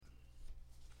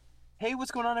Hey,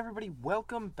 what's going on, everybody?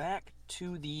 Welcome back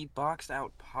to the Boxed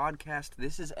Out Podcast.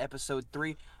 This is episode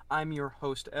 3. I'm your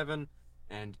host, Evan,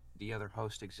 and the other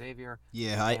host, Xavier.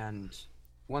 Yeah, hi. And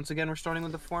once again, we're starting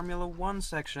with the Formula One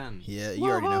section. Yeah, you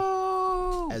already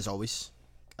know. Woohoo! As always.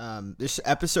 This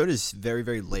episode is very,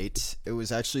 very late. It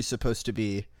was actually supposed to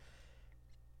be...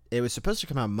 It was supposed to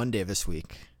come out Monday of this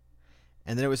week.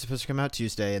 And then it was supposed to come out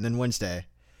Tuesday and then Wednesday.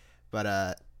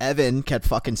 But, Evan kept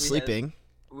fucking sleeping.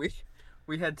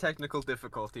 We had technical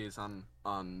difficulties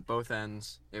on both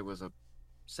ends. It was a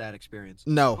sad experience.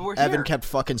 But No, we're Evan here. kept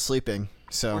fucking sleeping.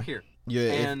 So, We're here.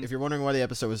 if you're wondering why the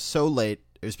episode was so late,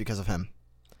 it was because of him.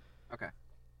 Okay.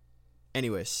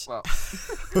 Anyways. Well,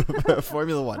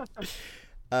 Formula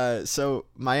One. So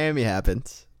Miami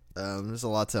happened. There's a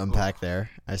lot to unpack there,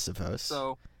 I suppose.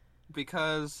 so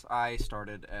because I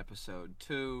started episode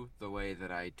 2 the way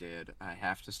that I did, I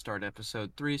have to start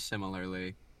episode 3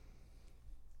 similarly.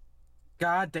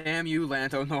 God damn you,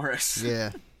 Lando Norris. Yeah,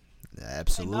 Hey,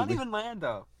 absolutely. not even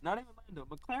Lando. Not even Lando.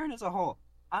 McLaren as a whole.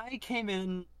 I came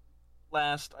in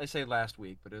last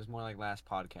week, but it was more like last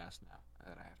podcast now,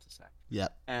 that I have to say.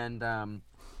 Yep. And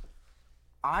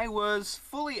I was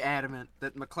fully adamant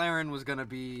that McLaren was going to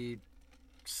be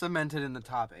cemented in the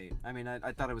top 8. I mean,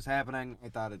 I thought it was happening. I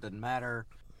thought it didn't matter.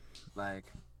 Like,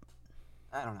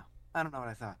 I don't know. I don't know what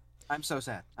I thought. I'm so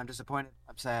sad. I'm disappointed.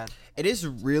 I'm sad. It is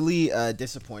really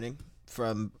disappointing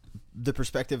from the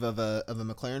perspective of a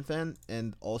McLaren fan,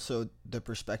 and also the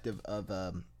perspective of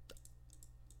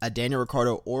a Daniel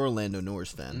Ricciardo or Lando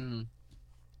Norris fan.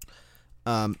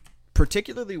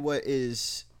 Particularly, what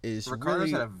is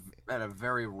Ricardo's really had a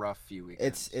very rough few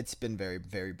weekends. it's been very,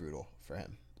 very brutal for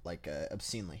him, like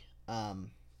obscenely. But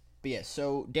yeah,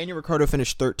 so Daniel Ricciardo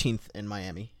finished 13th in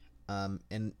Miami, and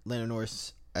Lando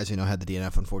Norris, as you know, had the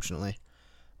DNF, unfortunately.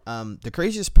 The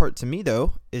craziest part to me,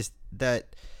 though, is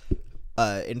that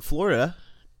in Florida,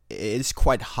 it's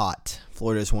quite hot.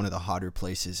 Florida is one of the hotter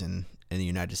places in the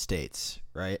United States,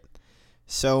 right?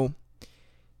 So,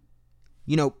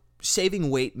 saving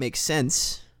weight makes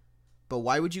sense, but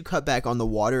why would you cut back on the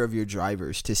water of your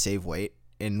drivers to save weight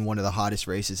in one of the hottest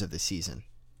races of the season?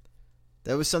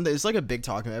 That was something. It's like a big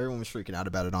talk. Everyone was freaking out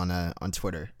about it on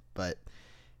Twitter, but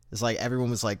it's like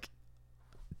everyone was like,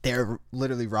 they're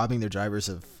literally robbing their drivers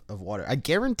of water. I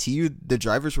guarantee you, the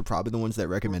drivers were probably the ones that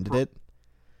recommended it.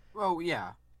 Oh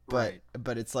yeah, But right.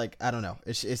 but it's like, I don't know.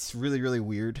 It's really, really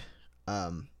weird.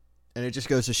 And it just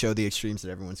goes to show the extremes that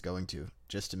everyone's going to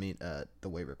just to meet the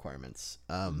weight requirements.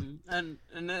 And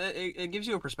it gives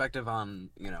you a perspective on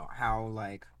how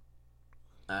like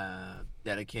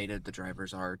dedicated the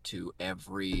drivers are to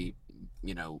every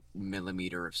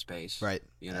millimeter of space. Right.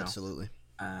 You know. Absolutely.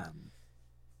 Um.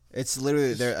 It's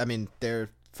literally they're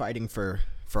fighting for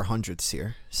hundredths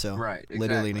here. So Right. literally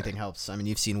Exactly. anything helps. I mean,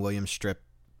 you've seen Williams strip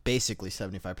basically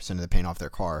 75% of the paint off their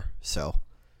car. So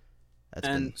that's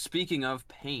And speaking of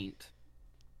paint,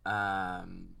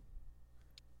 man,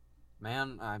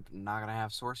 I'm not gonna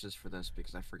have sources for this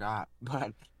because I forgot,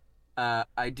 but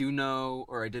I do know,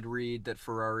 or I did read that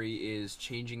Ferrari is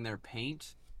changing their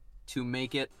paint to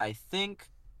make it, I think,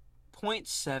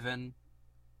 0.7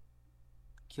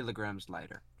 kilograms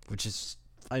lighter. which is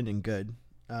finding good.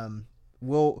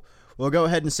 We'll go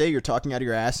ahead and say you're talking out of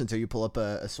your ass until you pull up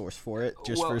a source for it,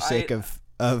 just Well, for sake of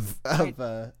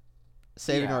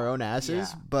saving Yeah, our own asses.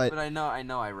 yeah. But I know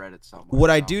I read it somewhere. what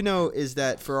I so- do know is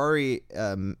that Ferrari,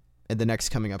 in the next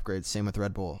coming upgrades, same with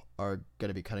Red Bull, are going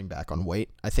to be cutting back on weight.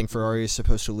 I think Ferrari is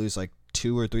supposed to lose like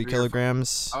 2 or 3 3 or 4.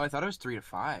 kilograms. Oh, I thought it was 3 to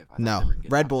 5. I thought No, they were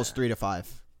getting Red up Bull's there. 3 to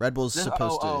 5. Red Bull's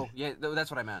supposed to. Oh, yeah, that's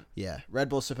what I meant. Yeah, Red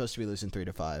Bull's supposed to be losing 3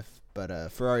 to 5,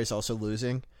 but Ferrari's also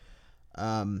losing.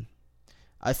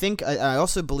 I think I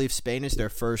also believe Spain is their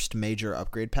first major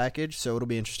upgrade package, so it'll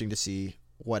be interesting to see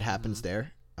what happens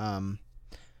there.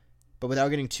 But without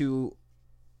getting too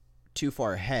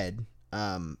far ahead,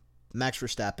 Max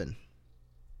Verstappen,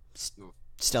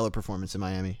 stellar performance in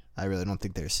Miami. I really don't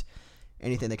think there's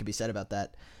anything that can be said about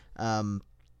that. And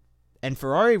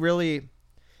Ferrari really,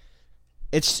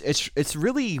 it's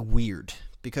really weird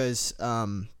because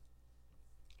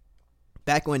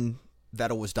back when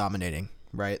Vettel was dominating,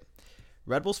 right?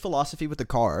 Red Bull's philosophy with the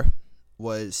car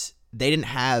was they didn't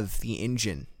have the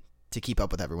engine to keep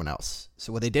up with everyone else.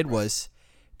 So what they did was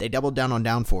they doubled down on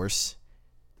downforce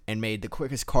and made the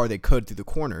quickest car they could through the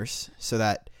corners so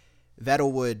that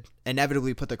Vettel would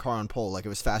inevitably put the car on pole like it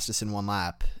was fastest in one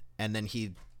lap, and then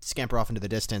he'd scamper off into the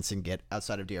distance and get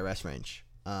outside of DRS range.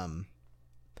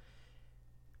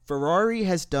 Ferrari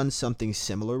has done something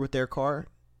similar with their car.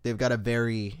 They've got a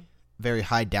very, very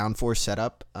high downforce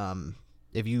setup.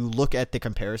 If you look at the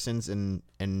comparisons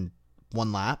in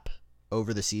one lap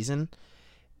over the season,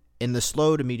 In the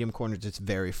slow to medium corners, it's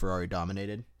very Ferrari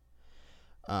dominated.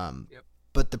 Yep.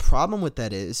 But the problem with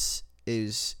that is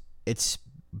it's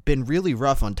been really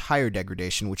rough on tire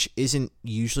degradation, which isn't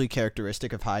usually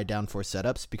characteristic of high downforce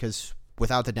setups, because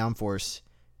without the downforce,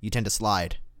 you tend to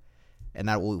slide, and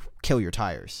that will kill your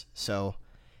tires. So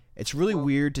it's really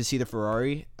weird to see the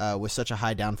Ferrari with such a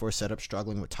high downforce setup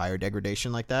struggling with tire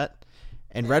degradation like that.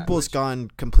 And Red Bull's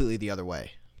gone completely the other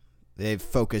way. They've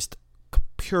focused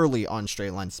purely on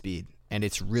straight line speed, and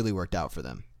it's really worked out for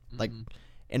them. Like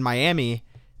in Miami,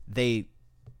 they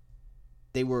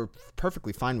were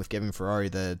perfectly fine with giving Ferrari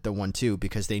the 1-2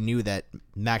 because they knew that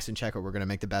Max and Checo were going to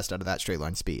make the best out of that straight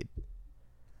line speed.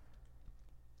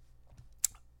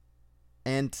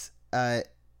 And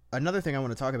another thing I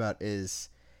want to talk about is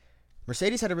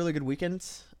Mercedes had a really good weekend,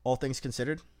 all things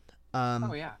considered.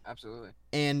 Oh yeah, absolutely.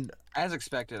 And as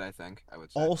expected, I think I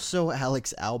would say. Also,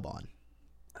 Alex Albon.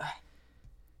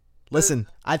 Listen,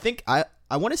 I think I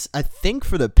think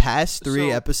for the past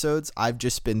 3 episodes I've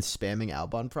just been spamming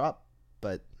Albon prop,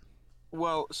 but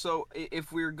so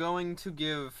if we're going to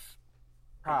give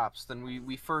props, then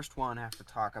we first one have to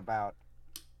talk about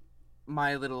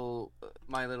my little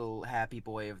happy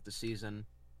boy of the season,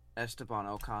 Esteban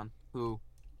Ocon, who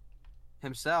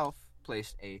himself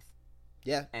placed 8th.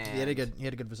 Yeah, he had a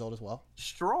good result as well.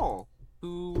 Stroll,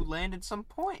 who landed some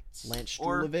points. Lance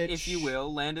Strulovich. Or, if you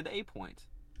will, landed a point.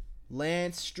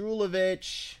 Lance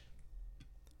Strulovich.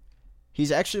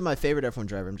 He's actually my favorite F1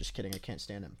 driver. I'm just kidding. I can't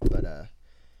stand him. But,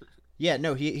 yeah,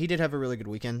 no, he did have a really good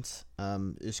weekend.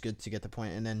 It was good to get the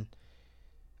point. And then,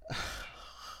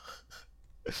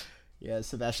 yeah,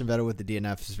 Sebastian Vettel with the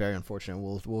DNF is very unfortunate.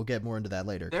 We'll get more into that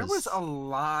later. There was a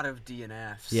lot of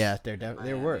DNFs. Yeah, there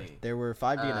were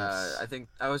 5 DNFs. I think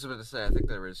I was about to say. I think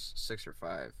there was 6 or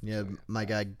 5. Yeah, my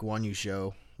guy Guan Yu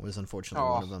Zhou was unfortunately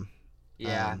one of them.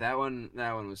 Yeah, that one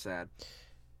was sad.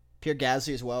 Pierre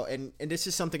Gasly as well, and this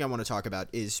is something I want to talk about.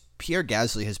 Is Pierre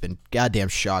Gasly has been goddamn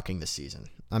shocking this season.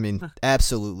 I mean,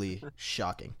 absolutely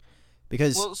shocking.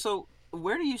 Because so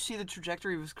where do you see the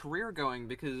trajectory of his career going?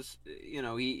 Because he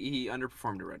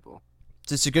underperformed at Red Bull.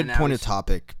 It's a good point of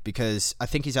topic because I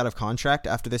think he's out of contract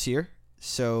after this year.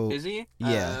 So is he?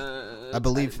 Yeah, I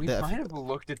believe we might have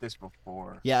looked at this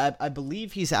before. Yeah, I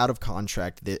believe he's out of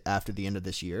contract after the end of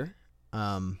this year.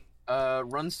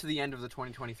 Runs to the end of the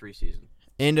 2023 season.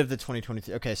 End of the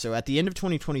 2023. Okay, so at the end of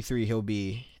 2023, he'll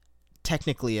be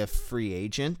technically a free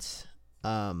agent.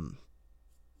 But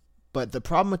the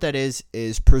problem with that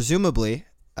is presumably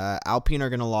Alpine are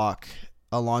going to lock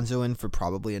Alonso in for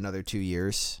probably another 2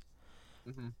 years.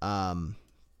 Mm-hmm.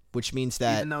 Which means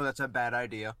that even though that's a bad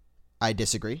idea, I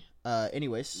disagree.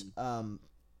 Anyways,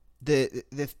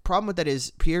 the problem with that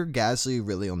is Pierre Gasly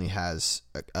really only has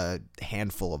a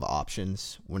handful of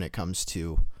options when it comes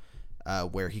to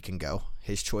where he can go.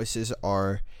 His choices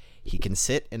are he can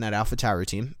sit in that AlphaTauri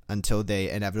team until they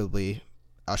inevitably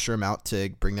usher him out to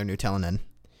bring their new talent in,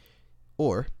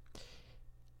 or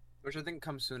which I think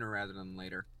comes sooner rather than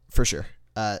later. For sure.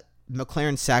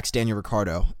 McLaren sacks Daniel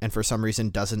Ricciardo and for some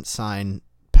reason doesn't sign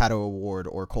Pato O'Ward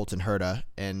or Colton Herta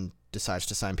and decides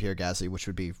to sign Pierre Gasly, which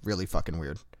would be really fucking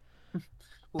weird.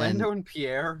 Lando and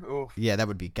Pierre? Oof. Yeah, that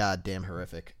would be goddamn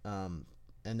horrific. And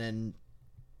then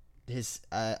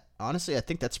honestly, I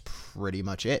think that's pretty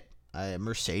much it.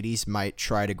 Mercedes might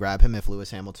try to grab him if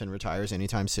Lewis Hamilton retires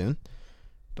anytime soon.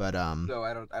 But no,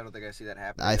 I don't think I see that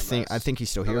happening. I think he's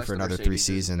still here for another 3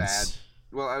 seasons.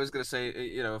 Well, I was gonna say,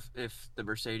 if the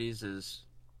Mercedes is,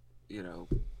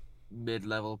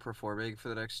 mid-level performing for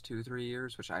the next 2-3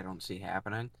 years, which I don't see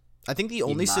happening. I think the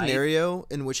only scenario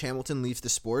in which Hamilton leaves the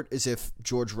sport is if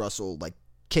George Russell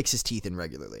kicks his teeth in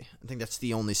regularly. I think that's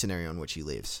the only scenario in which he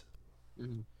leaves.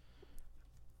 Mm-hmm.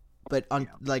 But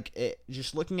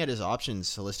just looking at his options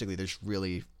holistically, there's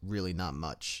really, really not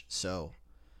much. So,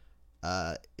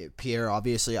 Pierre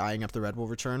obviously eyeing up the Red Bull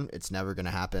return. It's never going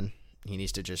to happen. He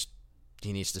needs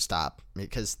to stop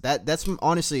because that's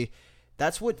honestly,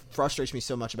 that's what frustrates me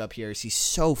so much about Pierre is he's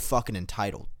so fucking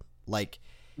entitled.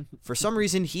 For some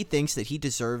reason, he thinks that he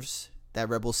deserves that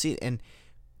Red Bull seat, and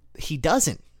he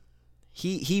doesn't.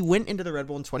 He went into the Red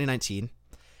Bull in 2019,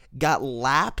 got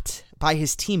lapped by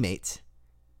his teammate,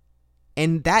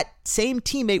 and that same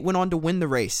teammate went on to win the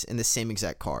race in the same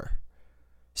exact car.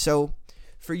 So,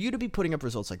 for you to be putting up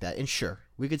results like that, and sure,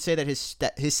 we could say that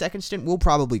his second stint will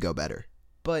probably go better,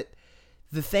 but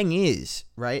the thing is,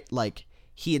 right,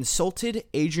 he insulted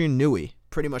Adrian Newey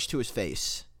pretty much to his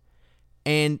face.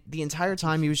 And the entire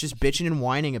time he was just bitching and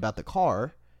whining about the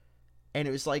car. And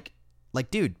it was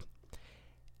dude,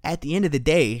 at the end of the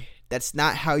day, that's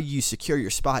not how you secure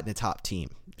your spot in a top team.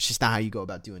 It's just not how you go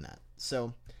about doing that.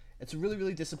 So it's really,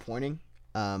 really disappointing.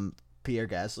 Pierre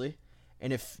Gasly.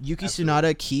 And if Yuki Absolutely.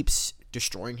 Tsunoda keeps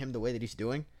destroying him the way that he's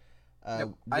doing, Yep.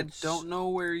 I don't know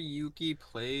where Yuki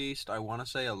placed. I want to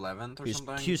say 11th or he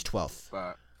something, was 12th.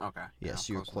 but okay, yeah, Yes,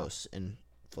 you're close enough.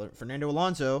 close. And Fernando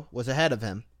Alonso was ahead of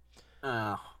him.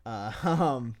 Uh, Uh,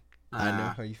 um, I know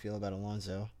uh, how you feel about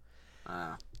Alonso.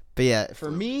 uh, But yeah, for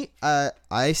absolutely. me,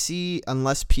 I see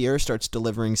unless Pierre starts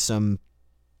delivering some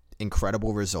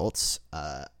incredible results,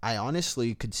 I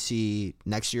honestly could see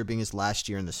next year being his last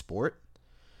year in the sport.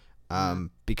 Mm-hmm.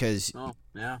 Because Oh,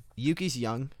 yeah. Yuki's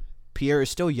young, Pierre is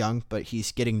still young, but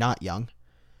he's getting not young.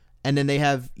 And then they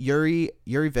have Yuri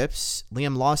Vips,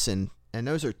 Liam Lawson, and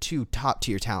those are two top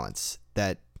tier talents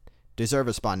that deserve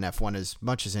a spot in F1 as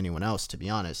much as anyone else, to be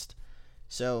honest.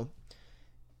 So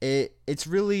it's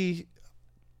really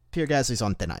Pierre Gasly's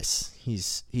on thin ice.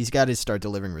 He's got to start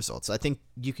delivering results. I think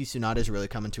Yuki Tsunoda is really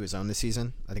coming to his own this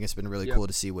season. I think it's been really Yep. cool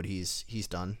to see what he's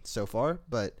done so far.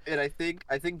 But And I think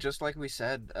just like we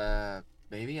said,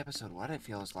 maybe episode one, it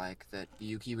feels like that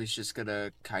Yuki was just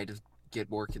gonna kind of get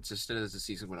more consistent as the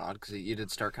season went on because he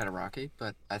did start kind of rocky,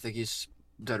 but I think he's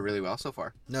done really well so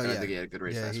far. no, And I yeah, think he had a good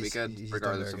race last weekend, he's done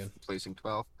regardless very good. of placing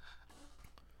 12th.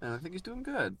 And I think he's doing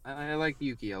good. I like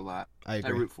Yuki a lot. I I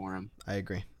agree. root for him. I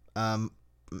agree.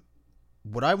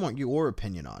 What I want your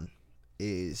opinion on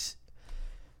is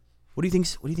what do you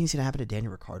think's gonna happen to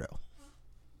Daniel Ricciardo?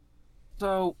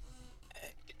 So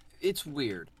it's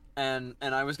weird, and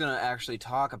I was gonna actually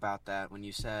talk about that when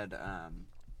you said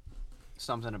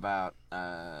something about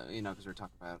because we're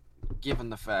talking about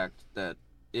given the fact that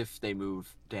if they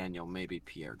move Daniel, maybe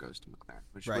Pierre goes to McLaren,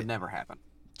 which Right. would never happen.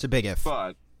 It's a big if.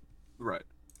 But right,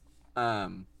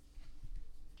 um,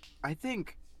 I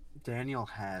think Daniel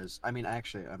has. I mean,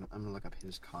 actually, I'm gonna look up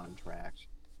his contract,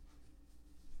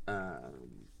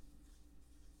 um,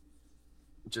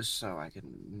 just so I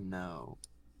can know.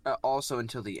 Also,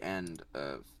 until the end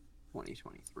of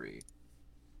 2023.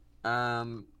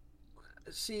 Um,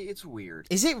 See, it's weird.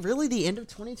 Is it really the end of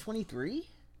 2023?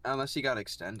 Unless he got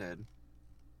extended.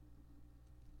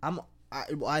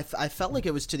 I felt like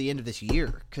it was to the end of this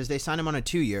year because they signed him on a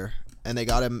 2-year and they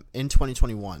got him in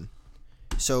 2021.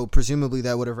 So presumably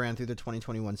that would have ran through the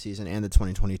 2021 season and the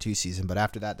 2022 season, but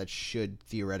after that should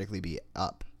theoretically be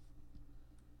up.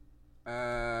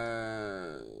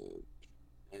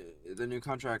 The new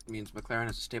contract means McLaren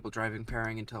has a stable driving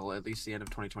pairing until at least the end of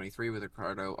 2023, with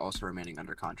Ricciardo also remaining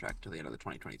under contract till the end of the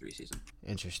 2023 season,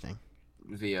 Interesting.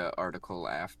 via article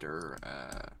after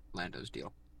Lando's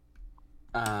deal.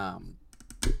 I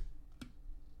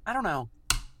don't know,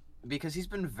 because he's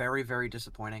been very, very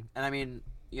disappointing. And I mean,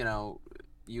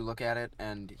 you look at it,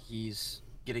 and he's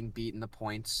getting beat in the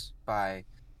points by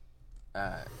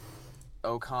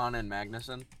Ocon and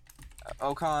Magnussen.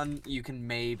 Ocon, you can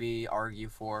maybe argue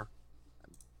for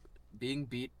being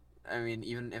beat. I mean,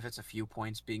 even if it's a few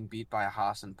points, being beat by a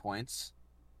Haas in points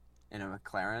in a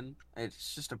McLaren,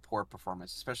 it's just a poor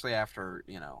performance, especially after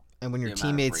And when the your amount of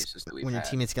teammates races that we've when your had.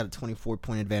 teammates got a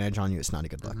 24-point advantage on you, it's not a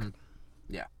good look. Mhm.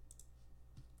 Yeah.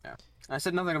 I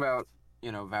said nothing about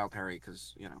Valtteri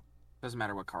because doesn't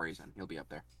matter what car he's in, he'll be up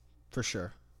there. For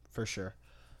sure.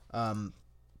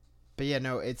 But yeah,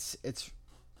 no, it's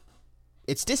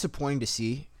disappointing to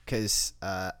see because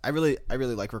I really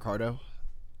like Ricardo,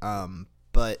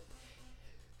 but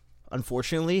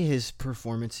unfortunately his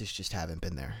performances just haven't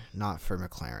been there. Not for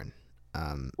McLaren.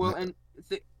 Well, and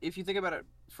if you think about it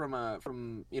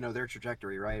from their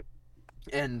trajectory, right,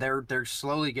 and they're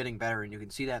slowly getting better, and you can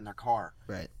see that in their car.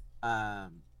 right.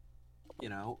 You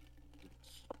know,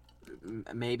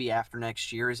 maybe after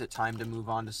next year, is it time to move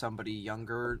on to somebody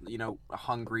younger,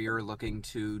 hungrier, looking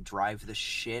to drive the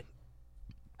shit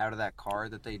out of that car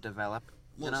that they develop?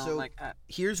 Well, so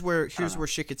here's know. where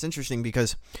shit gets interesting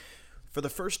because for the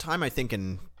first time I think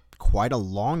in quite a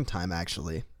long time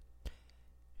actually,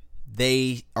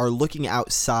 they are looking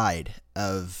outside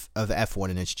of F1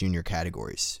 in its junior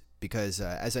categories because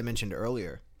as I mentioned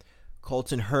earlier,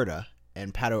 Colton Herta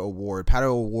and Pato O'Ward. Pato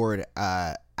O'Ward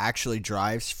actually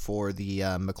drives for the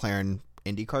McLaren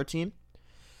IndyCar team.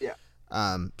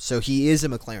 Yeah. So he is a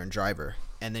McLaren driver,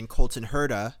 and then Colton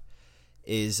Herta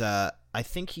is I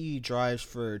think he drives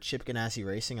for Chip Ganassi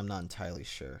Racing. I'm not entirely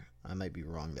sure. I might be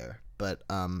wrong there, but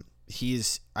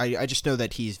he's I just know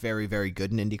that he's very, very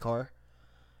good in IndyCar.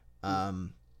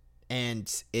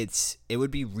 And it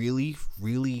would be really,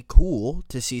 really cool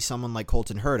to see someone like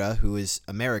Colton Herta, who is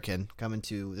American, come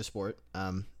into the sport.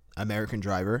 American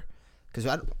driver, because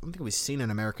I don't think we've seen an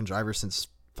American driver since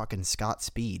fucking Scott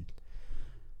Speed.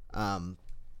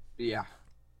 Yeah.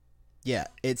 Yeah,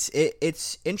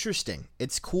 it's interesting.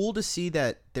 It's cool to see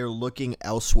that they're looking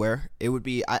elsewhere. It would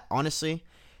be honestly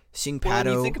seeing Well, Pato.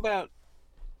 when you think about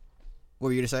What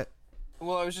were you gonna say?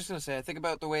 Well, I was just gonna say, I think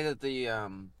about the way that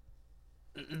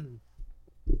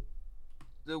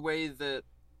the way that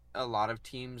a lot of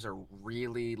teams are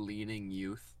really leaning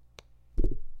youth,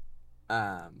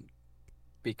 um,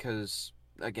 because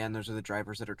again, those are the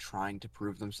drivers that are trying to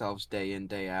prove themselves day in,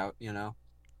 day out, you know.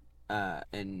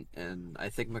 And I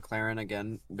think McLaren,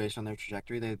 again, based on their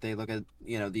trajectory, they look at,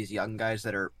 you know, these young guys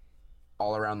that are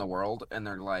all around the world, and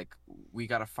they're like, we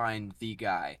got to find the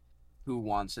guy who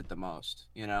wants it the most,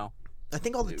 you know, I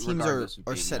think all the teams regardless of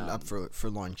are being setting young. up for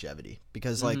longevity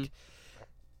because Mhm. like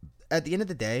at the end of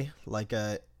the day,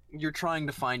 You're trying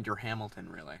to find your Hamilton,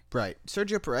 really. right,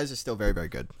 Sergio Perez is still very very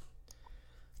good.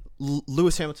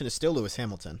 Lewis Hamilton is still Lewis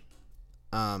Hamilton.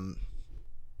 Um,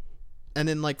 and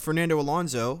then like Fernando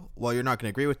Alonso, while you're not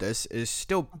going to agree with this, is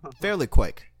still fairly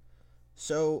quick.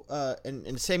 So and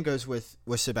the same goes with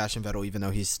Sebastian Vettel, even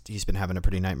though he's been having a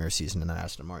pretty nightmare season in the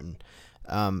Aston Martin.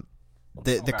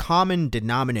 The Okay. common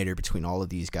denominator between all of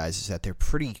these guys is that they're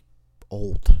pretty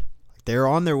old. They're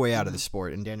on their way out of the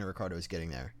sport, and Daniel Ricciardo is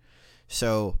getting there.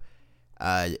 So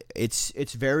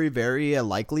it's very very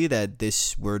likely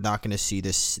that we're not going to see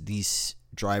these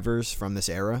drivers from this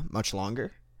era much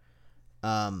longer.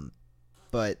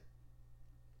 But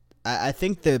I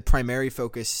think the primary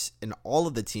focus in all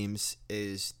of the teams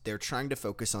is they're trying to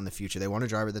focus on the future. They want a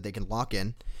driver that they can lock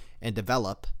in and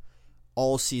develop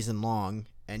all season long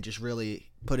and just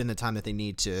really put in the time that they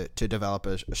need to develop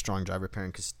a strong driver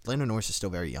pairing because Lando Norris is still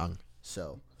very young.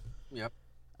 So, Yep.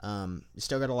 you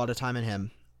still got a lot of time in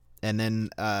him. And then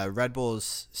Red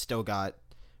Bull's still got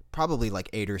probably like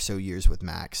 8 or so years with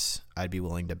Max, I'd be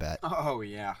willing to bet. Oh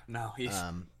yeah, no, he's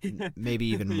Maybe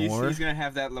even more. He's gonna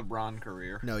have that LeBron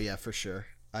career. No, yeah, for sure.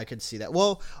 I could see that.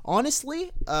 Well,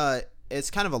 honestly,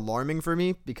 it's kind of alarming for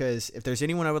me because if there's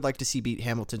anyone I would like to see beat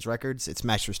Hamilton's records, it's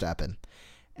Max Verstappen.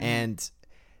 And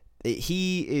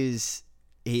he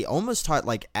almost taught,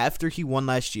 like, after he won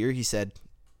last year, he said,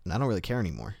 I don't really care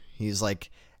anymore. He's like,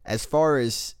 as far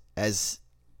as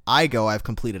I go, I've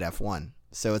completed F1.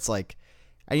 So it's like,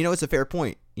 and it's a fair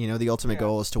point. The ultimate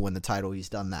goal is to win the title. He's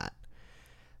done that.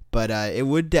 But it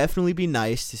would definitely be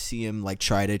nice to see him like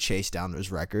try to chase down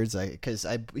those records, because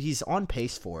he's on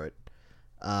pace for it.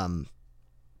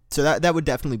 So that would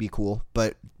definitely be cool.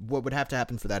 But what would have to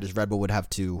happen for that is Red Bull would have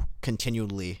to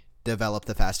continually develop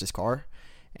the fastest car,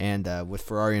 and with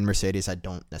Ferrari and Mercedes, I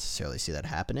don't necessarily see that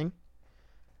happening.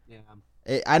 Yeah.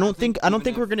 I don't think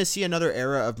we're going to see another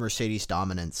era of Mercedes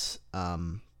dominance.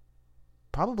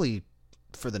 Probably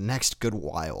for the next good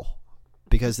while,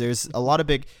 because there's a lot of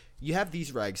big. You have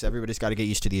these regs. Everybody's got to get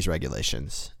used to these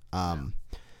regulations.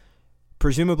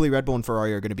 Presumably, Red Bull and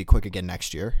Ferrari are going to be quick again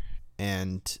next year,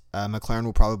 and McLaren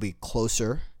will probably be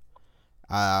closer.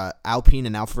 Alpine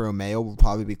and Alfa Romeo will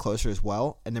probably be closer as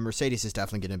well, and then Mercedes is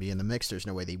definitely going to be in the mix. There's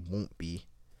no way they won't be.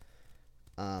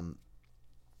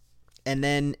 And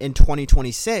then in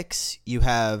 2026, you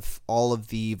have all of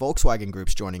the Volkswagen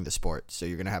groups joining the sport. So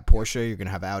you're going to have Porsche, you're going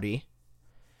to have Audi,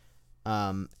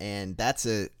 and that's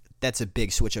a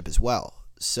big switch up as well.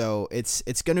 So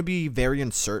it's going to be very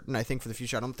uncertain, I think, for the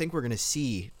future. I don't think we're going to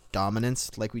see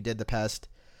dominance like we did the past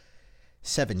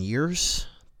 7 years.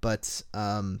 But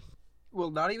well,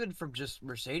 not even from just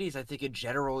Mercedes. I think in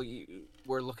general,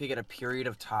 we're looking at a period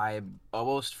of time,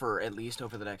 almost for at least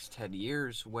over the next 10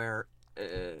 years, where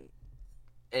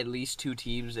at least 2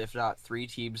 teams, if not 3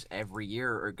 teams, every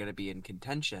year are going to be in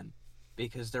contention.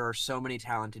 Because there are so many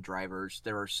talented drivers,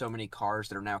 there are so many cars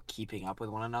that are now keeping up with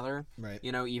one another. right.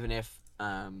 Even if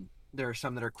there are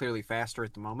some that are clearly faster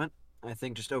at the moment, I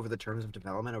think just over the terms of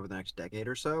development over the next decade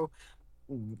or so,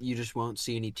 you just won't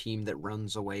see any team that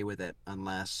runs away with it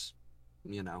unless,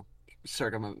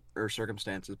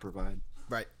 circumstances provide.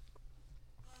 Right.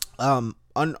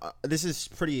 This is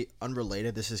pretty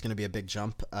unrelated. This is going to be a big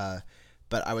jump.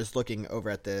 But I was looking over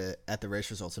at the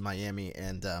race results in Miami,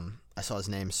 and I saw his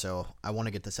name, so I want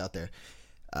to get this out there.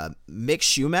 Mick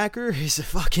Schumacher is a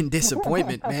fucking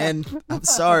disappointment, man. I'm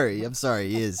sorry.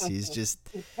 He is.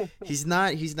 He's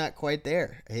not quite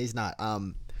there. He's not.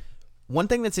 One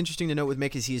thing that's interesting to note with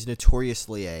Mick is he's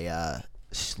notoriously a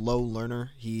slow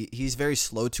learner. He's very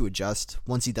slow to adjust.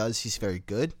 Once he does, he's very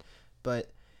good.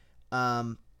 But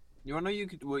you want to know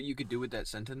what you could do with that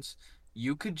sentence?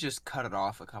 You could just cut it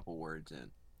off a couple words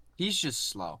in. He's just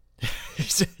slow.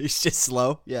 He's just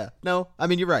slow. Yeah. No, I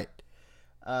mean, you're right.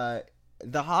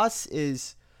 The Haas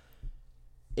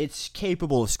it's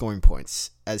capable of scoring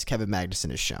points, as Kevin Magnussen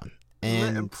has shown.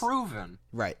 And proven.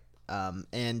 Right.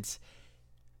 And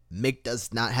Mick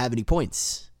does not have any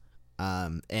points.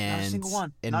 And single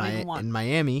one. in Not even one. in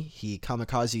Miami, he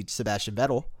kamikaze Sebastian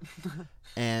Vettel,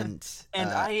 and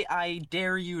I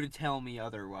dare you to tell me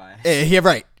otherwise. yeah,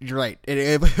 right, you're right.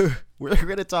 We're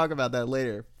gonna talk about that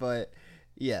later, but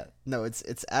yeah, no,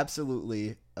 it's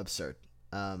absolutely absurd.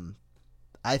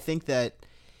 I think that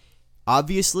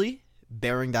obviously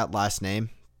bearing that last name,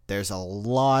 there's a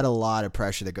lot of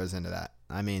pressure that goes into that.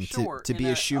 I mean, Sure, to be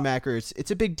a Schumacher,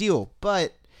 it's a big deal,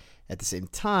 but at the same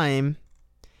time,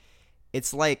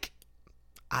 it's like,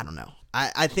 I don't know.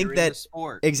 I think you're that in the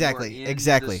sport. exactly, You are in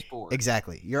exactly, the sport.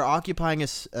 exactly. You're occupying a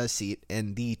seat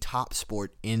in the top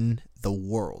sport in the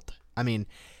world. I mean,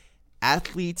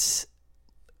 athletes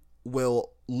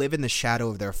will live in the shadow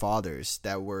of their fathers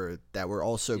that were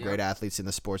also Yep. great athletes in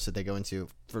the sports that they go into.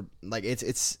 For like,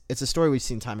 it's a story we've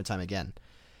seen time and time again.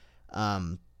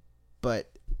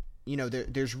 But you know,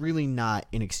 there's really not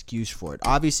an excuse for it.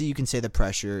 Obviously, you can say the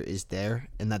pressure is there,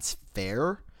 and that's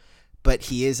fair. But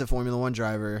he is a Formula One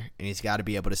driver, and he's got to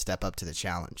be able to step up to the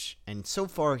challenge. And so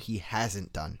far, he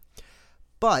hasn't done.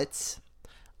 But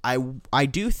I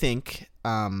do think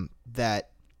that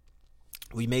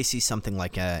we may see something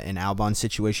like an Albon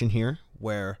situation here,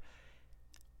 where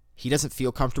he doesn't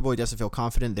feel comfortable, he doesn't feel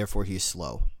confident, therefore he's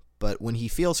slow. But when he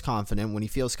feels confident, when he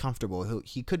feels comfortable,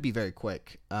 he could be very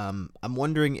quick. I'm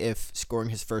wondering if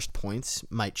scoring his first points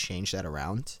might change that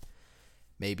around.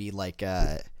 Maybe like...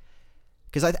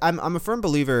 Because I'm a firm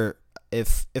believer,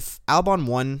 if Albon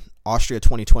won Austria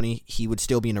 2020, he would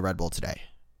still be in a Red Bull today.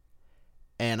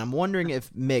 And I'm wondering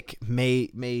if Mick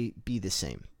may be the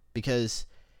same, because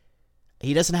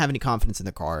he doesn't have any confidence in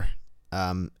the car,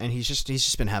 and he's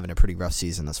just been having a pretty rough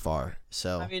season thus far.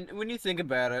 So I mean, when you think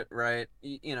about it, right?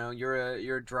 You know,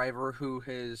 you're a driver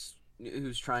who's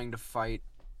trying to fight,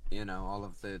 you know, all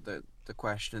of the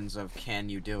questions of can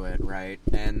you do it, right?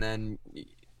 And then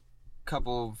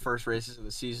couple first races of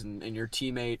the season and your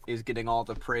teammate is getting all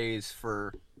the praise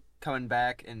for coming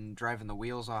back and driving the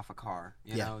wheels off a car,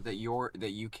 you know, that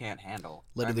you can't handle.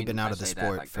 Literally been out of the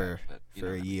sport for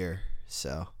a year.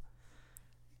 So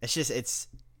it's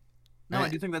no, I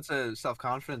do think that's a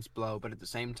self-confidence blow, but at the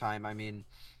same time, I mean,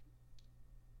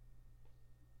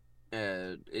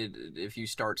 if you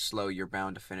start slow, you're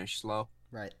bound to finish slow.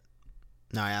 Right.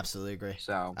 No, I absolutely agree.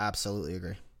 So absolutely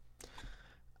agree.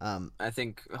 I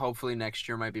think hopefully next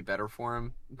year might be better for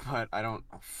him, but I don't.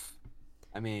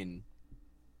 I mean,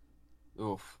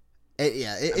 oof.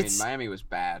 Miami was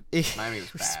bad. Miami was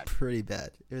bad. Pretty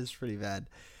bad. It was pretty bad.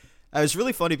 It was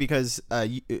really funny because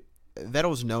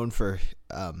Vettel's known for.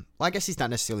 Well, I guess he's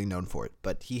not necessarily known for it,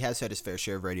 but he has had his fair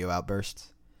share of radio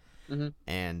outbursts. Mm-hmm.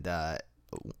 And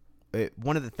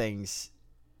one of the things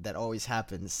that always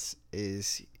happens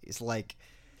is like.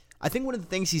 I think one of the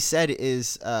things he said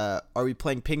is, "Are we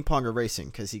playing ping pong or racing?"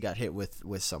 Because he got hit with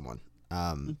someone,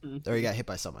 or he got hit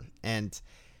by someone, and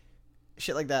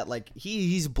shit like that. Like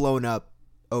he's blown up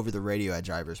over the radio at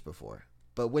drivers before,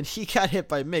 but when he got hit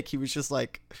by Mick, he was just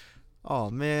like,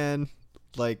 "Oh man,"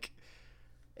 like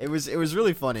it was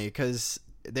really funny because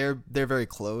they're very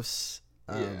close.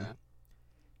 Yeah.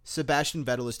 Sebastian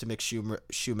Vettel is to Mick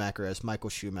Schumacher as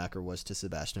Michael Schumacher was to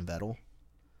Sebastian Vettel.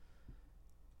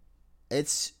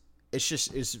 It's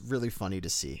really funny to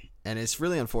see. And it's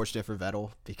really unfortunate for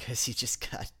Vettel because he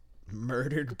just got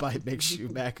murdered by Mick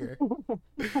Schumacher.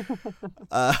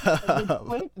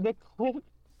 The clip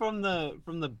from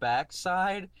the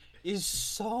backside is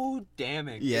so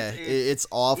damning. Yeah, it's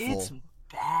awful. It's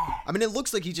bad. I mean, it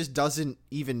looks like he just doesn't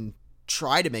even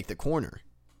try to make the corner.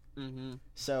 Mm-hmm.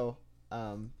 So,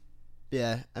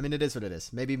 yeah, I mean, it is what it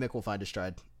is. Maybe Mick will find his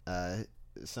stride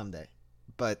someday.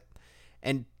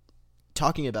 And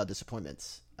talking about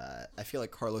disappointments, I feel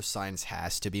like Carlos Sainz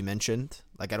has to be mentioned.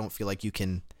 Like, I don't feel like you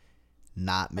can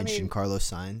not mention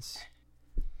Carlos Sainz.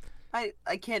 I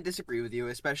can't disagree with you,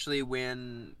 especially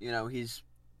when, you know, he's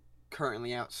currently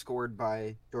outscored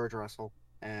by George Russell.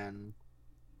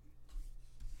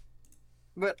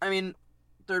 But, I mean,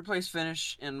 third place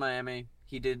finish in Miami.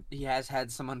 He has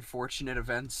had some unfortunate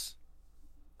events.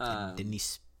 Didn't he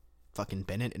fucking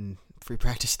Bennett in free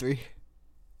practice 3?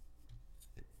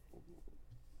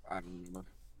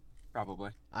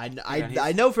 Probably. I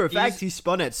know for a fact he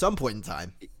spun at some point in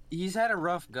time. He's had a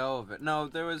rough go of it. No,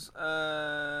 there was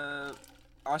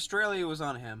Australia was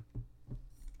on him.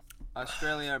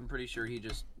 Australia, I'm pretty sure he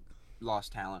just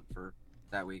lost talent for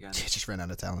that weekend. He just ran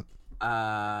out of talent.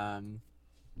 But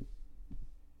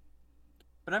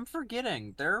I'm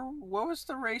forgetting. What was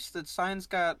the race that Sainz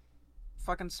got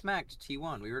fucking smacked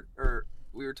T1? We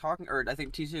were talking, or I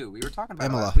think T2. We were talking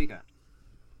about it last weekend.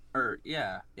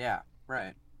 Yeah,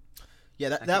 right.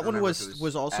 Yeah, that one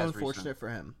was also unfortunate for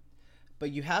him.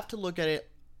 But you have to look at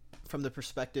it from the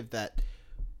perspective that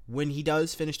when he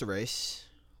does finish the race,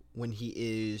 when he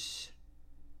is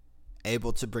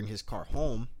able to bring his car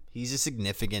home, he's a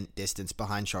significant distance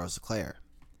behind Charles Leclerc.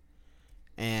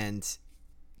 And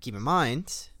keep in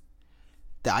mind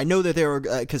that I know that there were,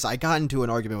 because I got into an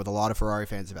argument with a lot of Ferrari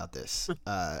fans about this.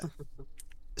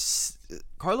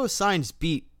 Carlos Sainz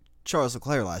beat Charles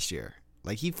Leclerc last year.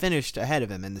 Like, he finished ahead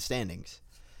of him in the standings.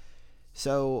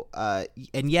 So,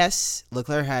 and yes,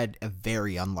 Leclerc had a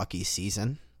very unlucky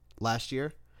season last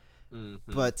year.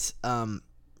 Mm-hmm. But,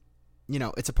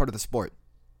 it's a part of the sport.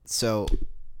 So,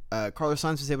 Carlos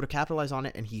Sainz was able to capitalize on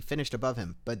it, and he finished above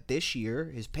him. But this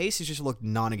year, his pace has just looked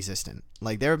non-existent.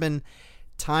 Like, there have been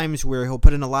times where he'll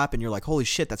put in a lap, and you're like, holy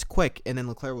shit, that's quick. And then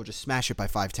Leclerc will just smash it by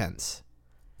 5/10.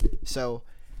 So,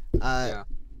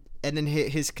 and then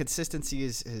his consistency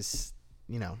is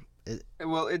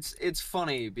well, it's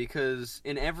funny because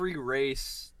in every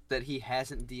race that he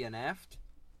hasn't DNF'd,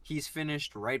 he's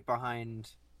finished right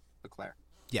behind Leclerc.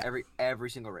 Yeah. Every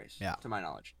single race, to my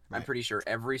knowledge. Right. I'm pretty sure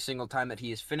every single time that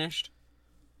he has finished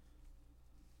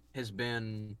has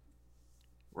been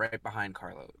right behind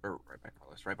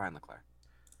right behind Leclerc.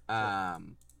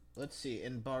 Let's see.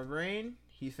 In Bahrain,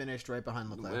 he finished right behind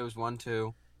Leclerc. It was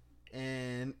 1-2.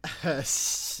 And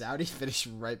Saudi finished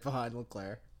right behind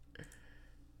Leclerc.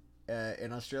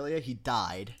 In Australia, he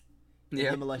died. In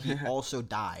Imola, he also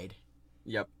died.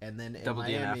 Yep. And then in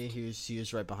Miami, he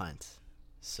was right behind.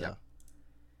 So. Yep.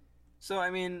 So,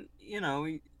 I mean,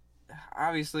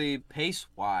 obviously,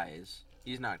 pace-wise,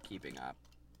 he's not keeping up.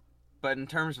 But in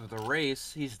terms of the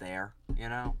race, he's there,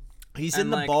 He's in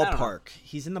the ballpark.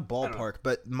 He's in the ballpark.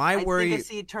 But my worry... I think I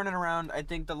see it turning around. I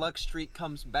think the luck streak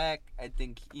comes back. I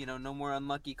think, no more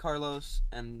unlucky Carlos.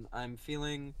 And I'm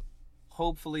feeling,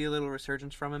 hopefully, a little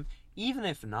resurgence from him. Even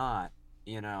if not,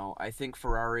 I think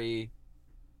Ferrari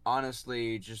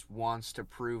honestly just wants to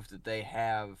prove that they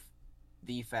have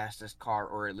the fastest car,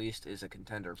 or at least is a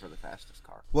contender for the fastest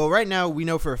car. Well, right now, we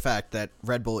know for a fact that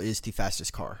Red Bull is the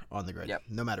fastest car on the grid,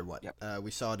 no matter what. Yep. We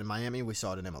saw it in Miami, we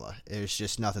saw it in Imola. There's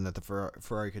just nothing that the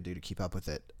Ferrari could do to keep up with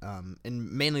it.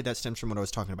 And mainly that stems from what I was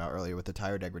talking about earlier with the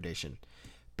tire degradation.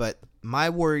 But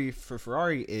my worry for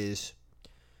Ferrari is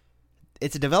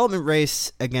it's a development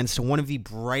race against one of the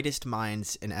brightest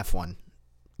minds in F1.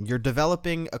 You're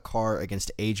developing a car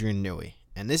against Adrian Newey.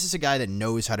 And this is a guy that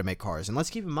knows how to make cars. And let's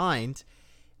keep in mind,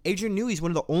 Adrian Newey is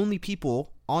one of the only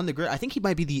people on the grid. I think he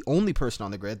might be the only person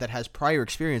on the grid that has prior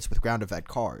experience with ground-effect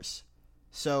cars.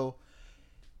 So,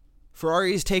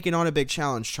 Ferrari is taking on a big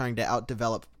challenge trying to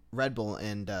outdevelop Red Bull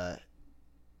and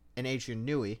Adrian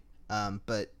Newey.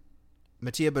 But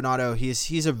Mattia Binotto,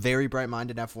 he's a very bright mind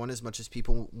in F1, as much as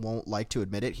people won't like to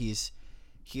admit it. He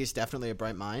is definitely a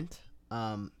bright mind.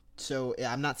 So,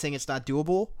 I'm not saying it's not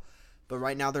doable. But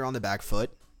right now they're on the back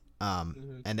foot,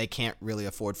 and they can't really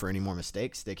afford for any more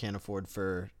mistakes. They can't afford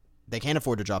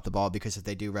to drop the ball, because if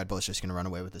they do, Red Bull is just going to run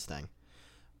away with this thing.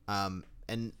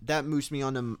 And that moves me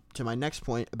on to my next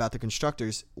point about the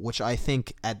constructors, which I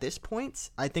think at this point,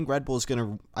 I think Red Bull's going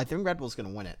to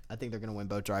win it. I think they're going to win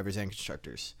both drivers and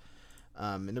constructors.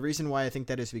 And the reason why I think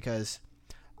that is because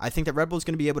I think that Red Bull's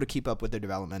going to be able to keep up with their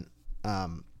development.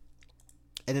 And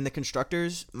in the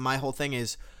constructors, my whole thing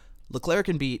is, Leclerc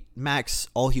can beat Max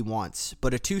all he wants,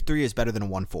 but a 2-3 is better than a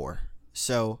 1-4.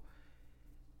 So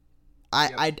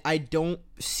I don't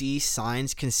see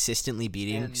Sainz consistently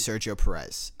beating Sergio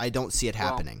Perez. I don't see it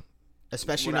happening,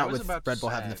 especially not with Red Bull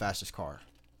having the fastest car.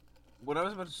 What I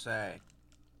was about to say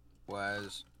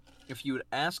was, if you had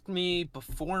asked me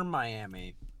before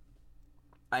Miami,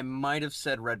 I might have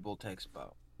said Red Bull takes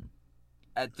both.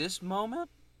 At this moment,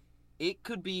 it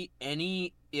could be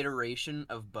any iteration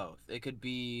of both. It could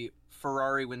be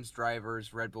Ferrari wins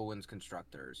drivers, Red Bull wins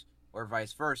constructors, or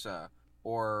vice versa,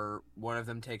 or one of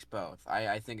them takes both.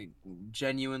 I think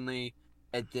genuinely,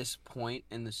 at this point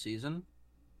in the season,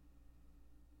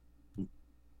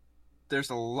 there's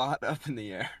a lot up in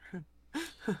the air.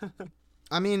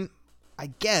 I mean, I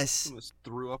guess... I almost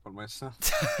threw up on myself.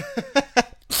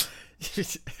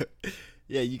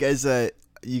 Yeah, you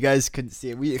guys couldn't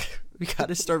see it. We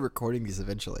gotta start recording these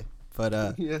eventually.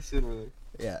 But yes, really.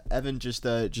 Yeah, Evan just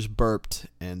burped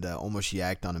and almost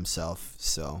yacked on himself.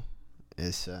 So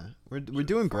it's we're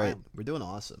doing great. We're doing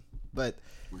awesome. But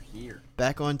we're here.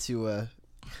 Back on the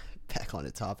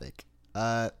topic.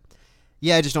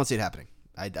 Yeah, I just don't see it happening.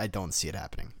 I don't see it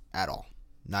happening at all.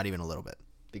 Not even a little bit.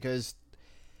 Because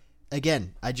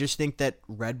again, I just think that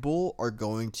Red Bull are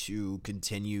going to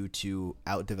continue to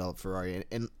outdevelop Ferrari,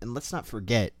 and let's not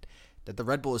forget that the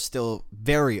Red Bull is still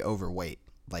very overweight.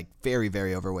 Like, very,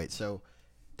 very overweight. So,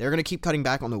 they're going to keep cutting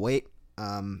back on the weight.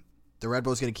 The Red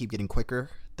Bull is going to keep getting quicker.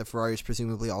 The Ferrari is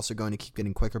presumably also going to keep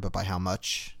getting quicker, but by how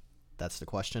much? That's the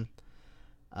question.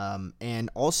 And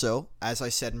also, as I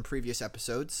said in previous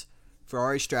episodes,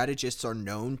 Ferrari strategists are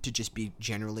known to just be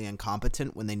generally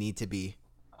incompetent when they need to be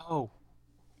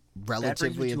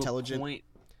relatively intelligent.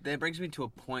 That brings me to a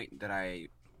point that I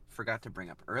forgot to bring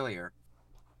up earlier.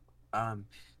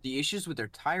 The issues with their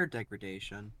tire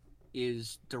degradation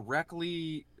is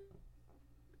directly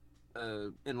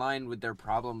in line with their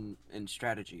problem in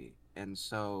strategy. And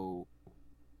so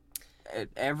at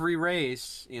every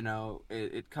race,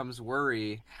 it comes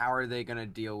worry, how are they going to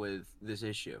deal with this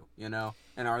issue, And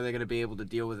are they going to be able to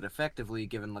deal with it effectively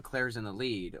given Leclerc's in the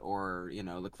lead or,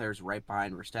 Leclerc's right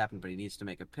behind Verstappen, but he needs to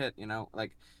make a pit,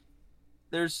 Like,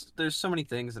 there's so many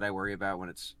things that I worry about when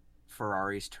it's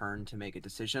Ferrari's turn to make a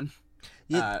decision.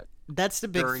 Yeah, that's the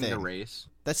big during thing. The race.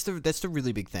 That's the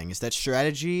really big thing, is that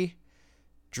strategy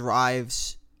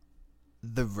drives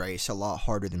the race a lot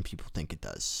harder than people think it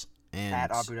does. And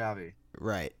at Abu Dhabi.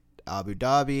 Right. Abu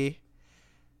Dhabi.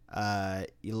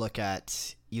 You look at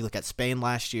Spain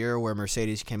last year, where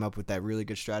Mercedes came up with that really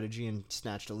good strategy and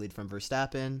snatched the lead from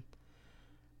Verstappen.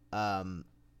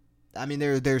 I mean,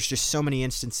 there's just so many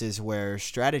instances where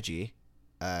strategy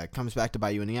comes back to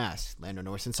bite you in the ass. Lando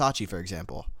Norris and Sachi, for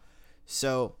example.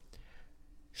 So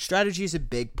strategy is a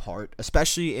big part,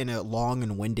 especially in a long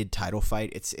and winded title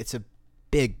fight. It's a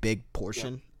big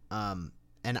portion. Yep.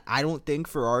 And I don't think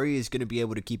Ferrari is going to be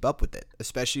able to keep up with it,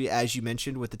 especially as you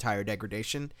mentioned with the tire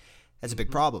degradation. That's a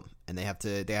big problem, and they have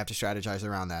to strategize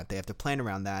around that. They have to plan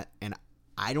around that, and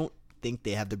I don't think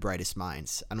they have the brightest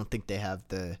minds. I don't think they have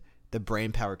the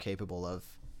brain power capable of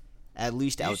at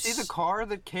least You see the car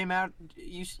that came out.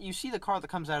 You see the car that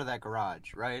comes out of that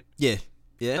garage, right? Yeah.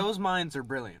 Those minds are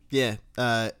brilliant. Yeah.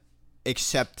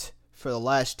 Except for the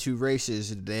last two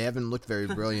races, they haven't looked very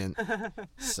brilliant.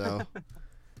 So,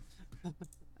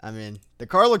 I mean, the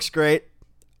car looks great.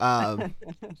 Let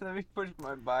me push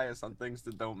my bias on things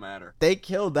that don't matter. They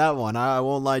killed that one. I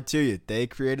won't lie to you. They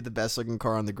created the best looking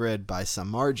car on the grid by some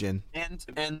margin.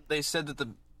 And they said that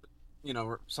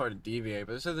sorry to deviate,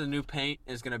 but they said the new paint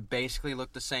is going to basically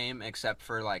look the same except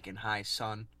for like in high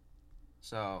sun.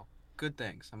 So, good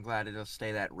things. I'm glad it'll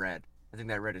stay that red. I think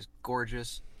that red is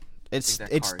gorgeous. It's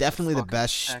definitely the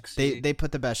best. They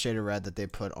put the best shade of red that they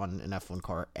put on an F1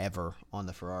 car ever on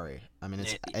the Ferrari. I mean,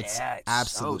 it's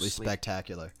absolutely so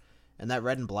spectacular. And that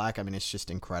red and black, I mean, it's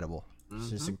just incredible.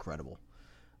 It's just incredible.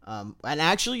 And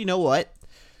actually, you know what?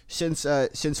 Since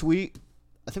we,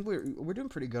 I think we're doing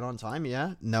pretty good on time.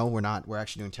 Yeah. No, we're not. We're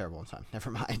actually doing terrible on time.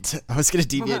 Never mind. I was gonna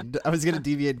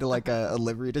deviate to like a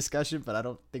livery discussion, but I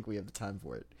don't think we have the time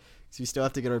for it because we still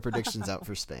have to get our predictions out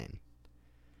for Spain.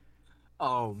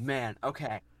 Oh, man.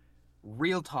 Okay.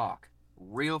 Real talk.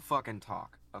 Real fucking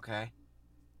talk. Okay?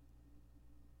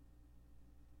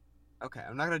 Okay,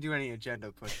 I'm not going to do any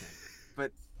agenda pushing.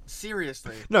 But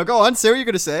seriously. No, go on. Say what you're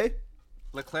going to say.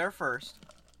 Leclerc first.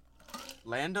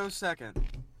 Lando second.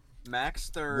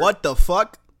 Max third. What the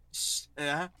fuck?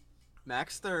 Yeah.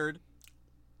 Max third.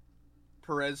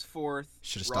 Perez fourth.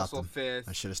 Russell fifth.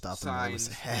 I should have stopped him while he was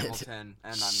ahead. Hamilton.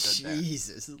 And I'm good there.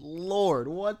 Jesus Lord.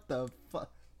 What the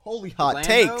fuck? Holy hot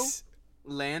takes.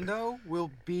 Lando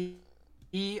will be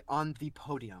on the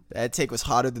podium. That take was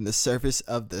hotter than the surface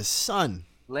of the sun.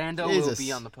 Lando will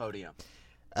be on the podium.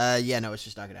 Yeah, no, it's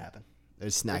just not going to happen.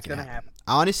 It's not going to happen.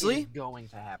 Honestly, it's going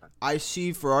to happen. I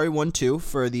see Ferrari 1-2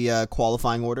 for the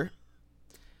qualifying order.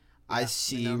 Yeah, I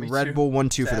see Red Bull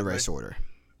 1-2 for the race order.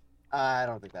 I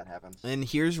don't think that happens. And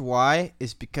here's why,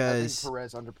 is because I think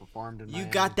Perez underperformed in you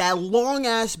got that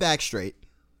long-ass back straight,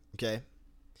 okay?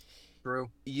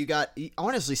 True. You got,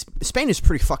 honestly, Spain is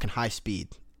pretty fucking high speed.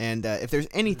 And if there's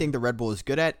anything the Red Bull is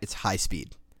good at, it's high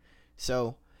speed.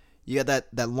 So you got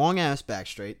that long-ass back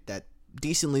straight, that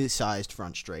decently sized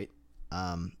front straight.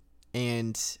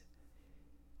 And,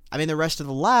 I mean, the rest of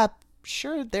the lap,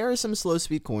 sure, there are some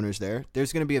slow-speed corners there.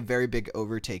 There's going to be a very big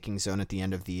overtaking zone at the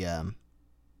end of the...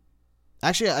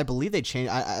 Actually, I believe they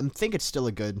changed... I think it's still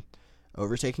a good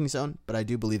overtaking zone, but I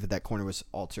do believe that corner was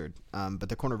altered. But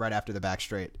the corner right after the back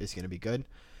straight is going to be good.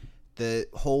 The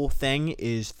whole thing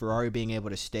is Ferrari being able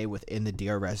to stay within the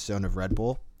DRS zone of Red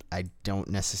Bull. I don't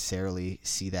necessarily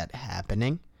see that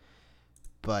happening.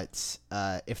 But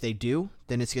if they do,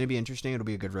 then it's going to be interesting. It'll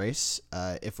be a good race.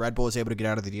 If Red Bull is able to get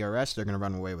out of the DRS, they're going to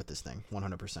run away with this thing,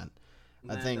 100%.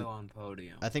 I think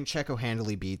Checo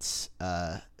handily beats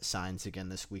Sainz again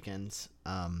this weekend.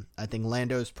 I think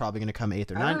Lando's probably going to come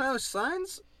 8th or 9th. I don't know,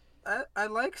 Sainz. I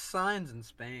like Sainz in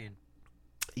Spain.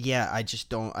 Yeah, I just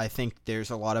don't. I think there's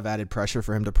a lot of added pressure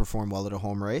for him to perform well at a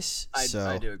home race. I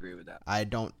do agree with that.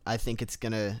 I think it's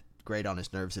going to grate on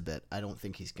his nerves a bit. I don't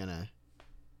think he's going to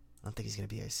I don't think he's going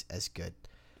to be as good.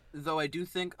 Though I do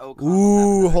think Ocon.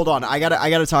 Ooh, hold on. I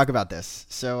gotta talk about this.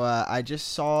 So I just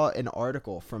saw an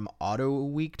article from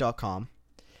AutoWeek.com.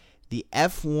 The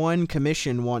F1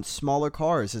 Commission wants smaller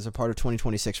cars as a part of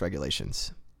 2026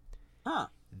 regulations. Huh.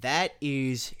 That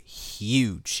is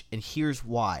huge, and here's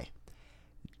why.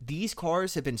 These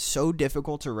cars have been so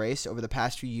difficult to race over the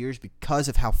past few years because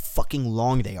of how fucking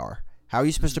long they are. How are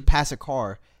you supposed to pass a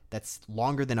car that's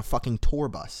longer than a fucking tour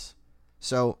bus?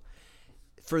 So,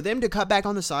 for them to cut back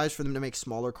on the size, for them to make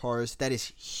smaller cars, that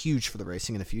is huge for the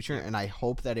racing in the future, and I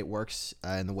hope that it works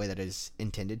in the way that it is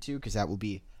intended to, because that will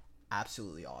be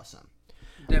absolutely awesome.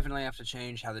 Definitely have to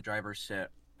change how the drivers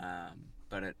sit,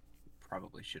 but it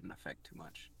probably shouldn't affect too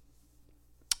much.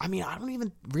 I mean, I don't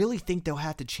even really think they'll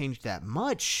have to change that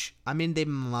much. I mean, they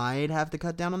might have to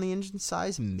cut down on the engine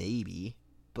size, maybe,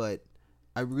 but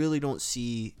I really don't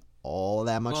see all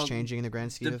that much changing in the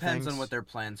grand scheme of things. Depends on what their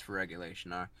plans for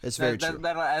regulation are. It's very true.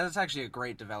 That's actually a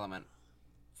great development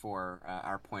for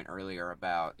our point earlier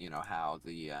about, how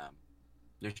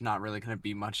there's not really going to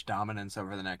be much dominance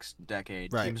over the next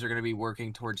decade. Right. Teams are going to be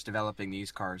working towards developing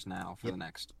these cars now for the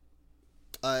next.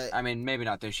 I mean, maybe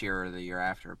not this year or the year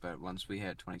after, but once we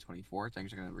hit 2024,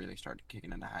 things are going to really start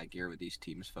kicking into high gear with these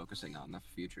teams focusing on the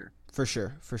future. For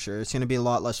sure. It's going to be a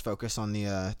lot less focus on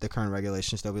the current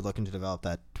regulations. They'll be looking to develop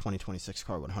that 2026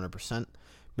 car 100%.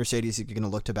 Mercedes is going to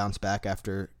look to bounce back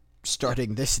after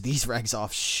starting these regs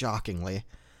off shockingly.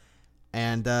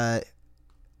 And,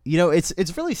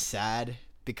 it's really sad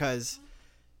because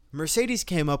Mercedes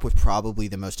came up with probably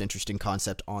the most interesting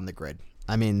concept on the grid.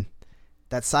 I mean,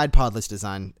 that side podless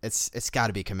design, it's got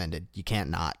to be commended. You can't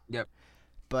not. Yep.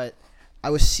 But I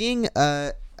was seeing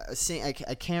I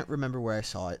can't remember where I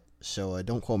saw it, so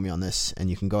don't quote me on this, and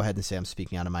you can go ahead and say I'm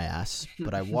speaking out of my ass.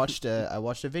 But I watched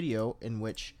a video in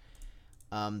which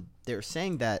they were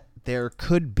saying that there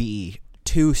could be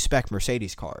 2 spec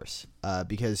Mercedes cars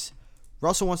because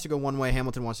Russell wants to go one way,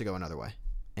 Hamilton wants to go another way,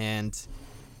 and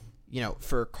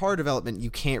for car development you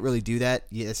can't really do that.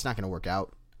 It's not going to work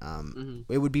out.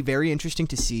 It would be very interesting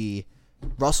to see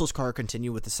Russell's car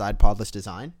continue with the side podless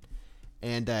design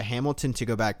and Hamilton to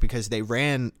go back because they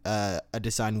ran a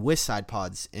design with side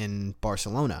pods in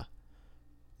Barcelona.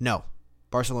 No,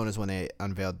 Barcelona is when they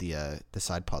unveiled the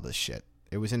side podless shit.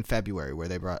 It was in February where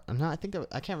they brought. I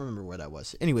can't remember where that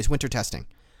was. Anyways, winter testing.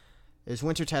 It was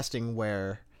winter testing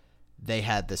where they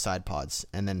had the side pods,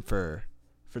 and then for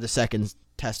the second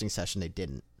testing session they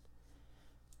didn't.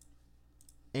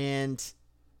 And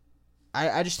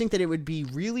I just think that it would be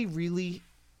really, really,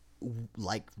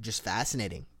 just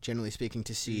fascinating, generally speaking,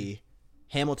 to see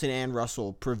Hamilton and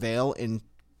Russell prevail in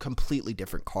completely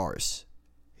different cars.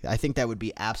 I think that would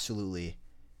be absolutely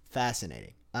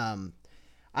fascinating.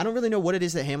 I don't really know what it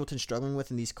is that Hamilton's struggling with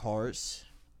in these cars.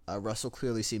 Russell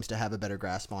clearly seems to have a better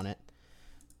grasp on it.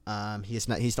 He's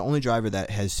the only driver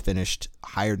that has finished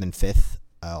higher than 5th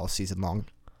all season long.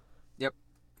 Yep,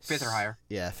 5th or higher.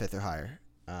 Yeah, 5th or higher.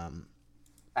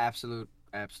 Absolute.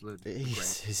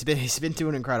 He's been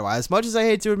doing incredible. As much as I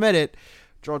hate to admit it,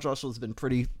 George Russell's been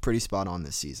pretty spot on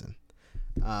this season.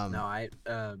 We talk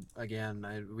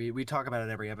about it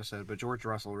every episode, but George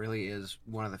Russell really is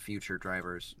one of the future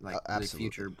drivers, the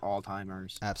future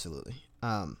all-timers. Absolutely.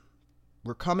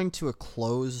 We're coming to a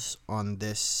close on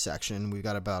this section. We've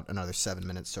got about another 7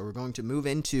 minutes, so we're going to move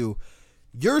into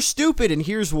You're Stupid and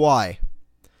Here's Why.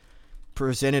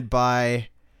 Presented by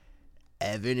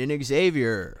Evan and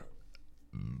Xavier.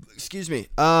 Excuse me.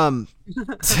 So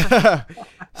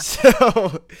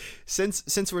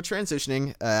since we're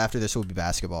transitioning, after this will be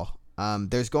basketball.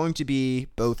 There's going to be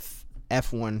both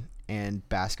F1 and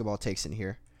basketball takes in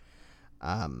here.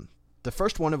 The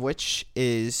first one of which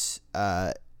is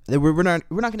we're not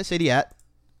going to say the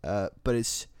but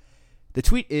it's the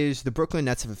tweet is the Brooklyn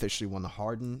Nets have officially won the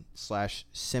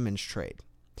Harden/Simmons trade,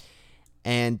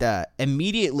 and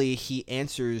immediately he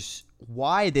answers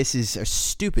why this is a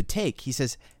stupid take. He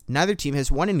says neither team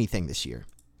has won anything this year.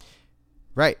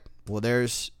 Right. Well,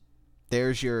 there's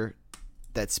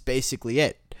that's basically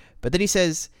it. But then he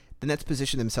says the Nets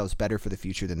position themselves better for the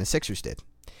future than the Sixers did.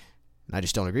 And I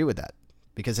just don't agree with that.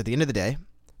 Because at the end of the day,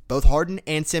 both Harden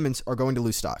and Simmons are going to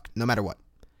lose stock, no matter what.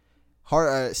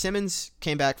 Simmons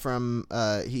came back from,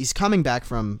 he's coming back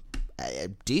from a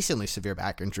decently severe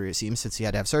back injury, it seems, since he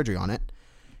had to have surgery on it.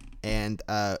 And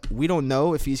we don't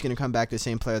know if he's going to come back the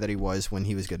same player that he was when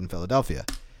he was good in Philadelphia.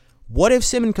 What if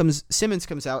Simmons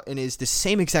comes out and is the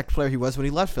same exact player he was when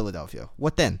he left Philadelphia?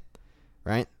 What then?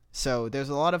 Right? So there's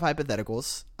a lot of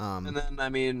hypotheticals. And then, I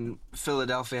mean,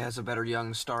 Philadelphia has a better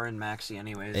young star in Maxey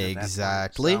anyways.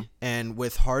 Exactly. At that point, And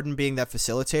with Harden being that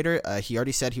facilitator, he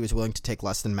already said he was willing to take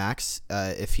less than Max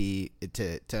if he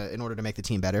in order to make the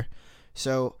team better.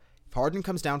 So if Harden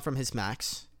comes down from his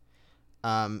max,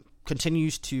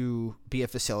 continues to be a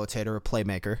facilitator, a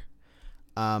playmaker,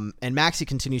 and Maxey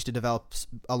continues to develop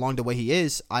along the way he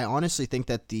is, I honestly think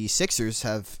that the Sixers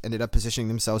have ended up positioning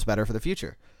themselves better for the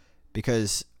future.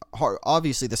 Because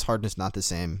obviously this Harden is not the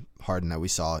same Harden that we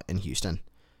saw in Houston.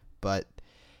 But,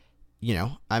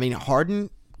 I mean, Harden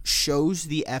shows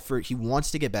the effort. He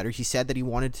wants to get better. He said that he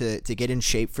wanted to get in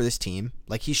shape for this team.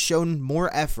 Like, he's shown more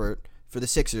effort for the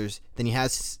Sixers than he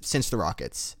has since the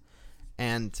Rockets.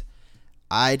 And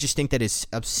I just think that it's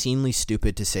obscenely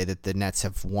stupid to say that the Nets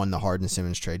have won the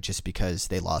Harden-Simmons trade just because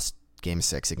they lost Game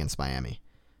 6 against Miami.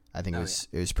 I think it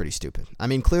was pretty stupid. I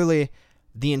mean, clearly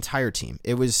the entire team.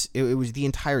 It was the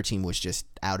entire team was just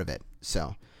out of it.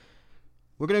 So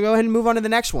we're gonna go ahead and move on to the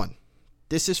next one.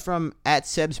 This is from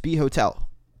 @SebsBHotel.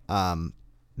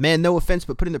 Man, no offense,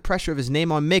 but putting the pressure of his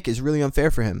name on Mick is really unfair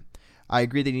for him. I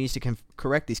agree that he needs to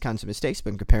correct these kinds of mistakes,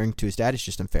 but comparing to his dad is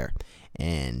just unfair.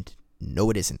 And no,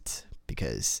 it isn't,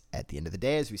 because at the end of the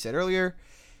day, as we said earlier,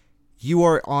 you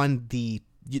are on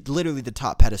literally the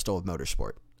top pedestal of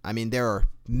motorsport. I mean, there are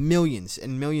millions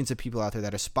and millions of people out there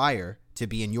that aspire to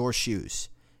be in your shoes.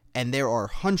 And there are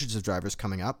hundreds of drivers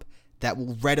coming up that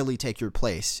will readily take your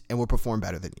place and will perform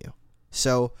better than you.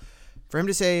 So for him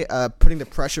to say putting the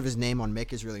pressure of his name on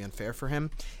Mick is really unfair for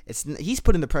him, he's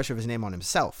putting the pressure of his name on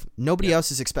himself. Nobody else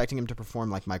is expecting him to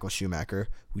perform like Michael Schumacher.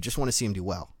 We just want to see him do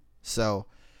well. So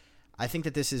I think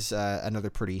that this is another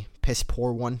pretty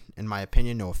piss-poor one, in my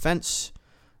opinion. No offense.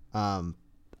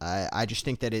 I just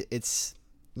think that it's...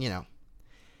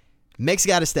 Mick's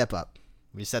got to step up.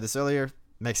 We said this earlier.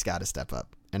 Mick's got to step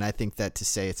up, and I think that to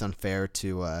say it's unfair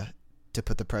to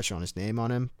put the pressure on his name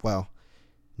on him, well,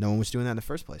 no one was doing that in the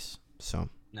first place. So,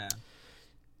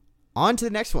 on to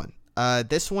the next one.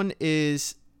 This one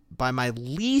is by my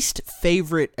least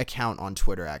favorite account on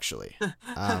Twitter, actually,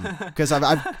 because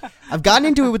I've gotten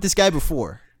into it with this guy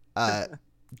before.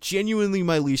 Genuinely,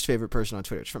 my least favorite person on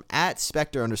Twitter. It's from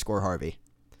 @Spectre_Harvey.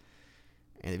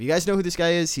 And if you guys know who this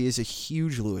guy is, he is a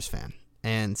huge Lewis fan.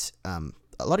 And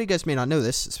a lot of you guys may not know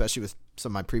this, especially with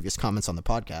some of my previous comments on the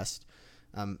podcast.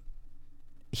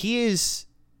 He is...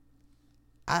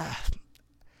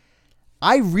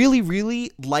 I really,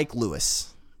 really like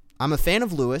Lewis. I'm a fan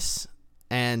of Lewis.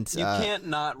 And you can't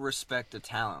not respect a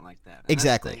talent like that. And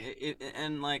exactly.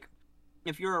 And, like,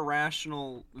 if you're a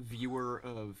rational viewer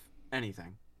of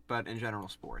anything, but in general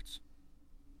sports,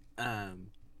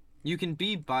 you can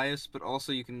be biased, but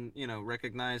also you can,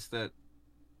 recognize that,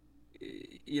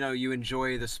 you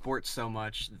enjoy the sport so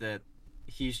much that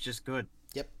he's just good.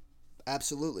 Yep.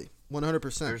 Absolutely.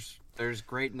 100%. There's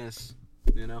greatness,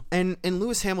 And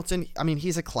Lewis Hamilton, I mean,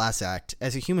 he's a class act.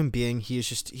 As a human being,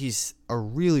 he's a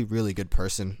really, really good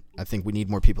person. I think we need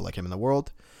more people like him in the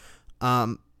world.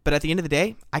 But at the end of the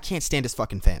day, I can't stand his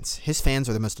fucking fans. His fans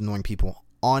are the most annoying people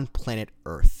on planet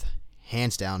Earth.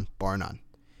 Hands down, bar none.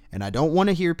 And I don't want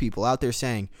to hear people out there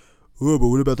saying, oh, but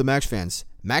what about the Max fans?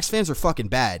 Max fans are fucking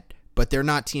bad, but they're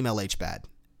not Team LH bad.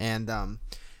 And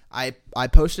I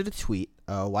posted a tweet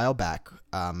a while back,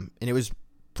 and it was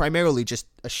primarily just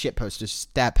a shit post, a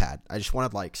stat pad. I just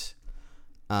wanted likes.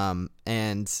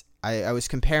 And I was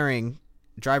comparing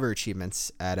driver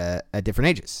achievements at different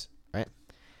ages, right?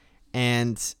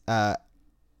 And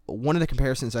one of the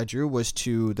comparisons I drew was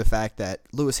to the fact that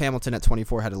Lewis Hamilton at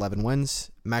 24 had 11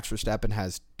 wins. Max Verstappen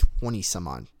has 20 some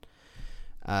odd.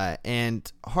 And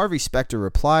Harvey Specter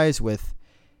replies with,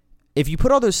 if you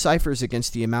put all those ciphers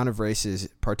against the amount of races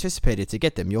participated to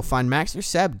get them, you'll find Max or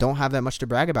Seb don't have that much to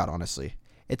brag about, honestly.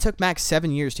 It took Max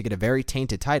 7 years to get a very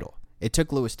tainted title. It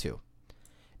took Lewis 2.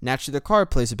 Naturally, the car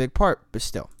plays a big part, but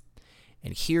still.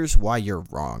 And here's why you're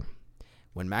wrong.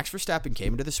 When Max Verstappen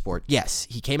came into the sport, yes,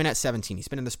 he came in at 17. He's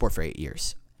been in the sport for 8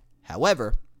 years.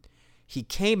 However, he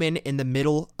came in the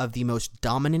middle of the most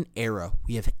dominant era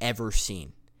we have ever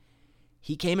seen.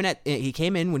 He came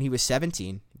in when he was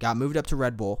 17, got moved up to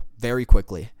Red Bull very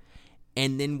quickly,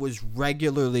 and then was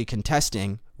regularly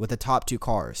contesting with the top 2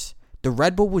 cars. The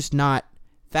Red Bull was not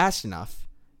fast enough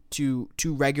to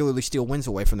regularly steal wins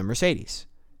away from the Mercedes.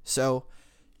 So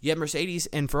you have Mercedes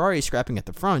and Ferrari scrapping at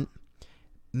the front.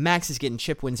 Max is getting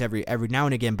chip wins every now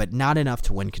and again, but not enough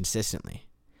to win consistently.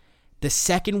 The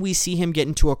second we see him get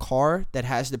into a car that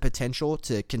has the potential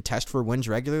to contest for wins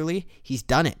regularly, he's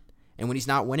done it. And when he's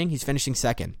not winning, he's finishing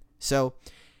second. So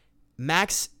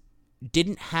Max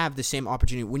didn't have the same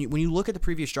opportunity. When you look at the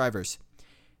previous drivers,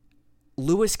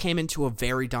 Lewis came into a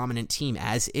very dominant team,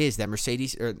 as is. That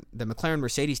Mercedes or the McLaren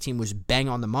Mercedes team was bang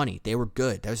on the money. They were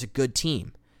good. That was a good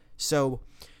team. So,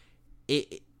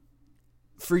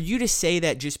 for you to say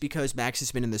that just because Max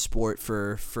has been in the sport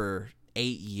for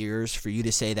 8 years, for you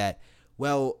to say that,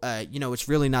 well, it's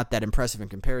really not that impressive in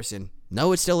comparison.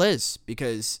 No, it still is,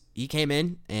 because he came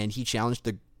in and he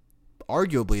challenged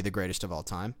arguably the greatest of all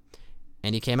time,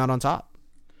 and he came out on top.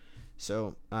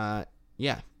 So,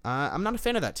 I'm not a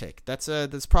fan of that take.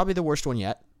 That's probably the worst one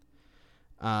yet.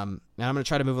 And I'm going to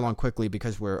try to move along quickly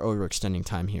because we're overextending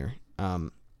time here.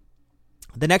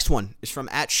 The next one is from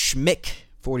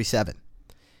 @Schmick47.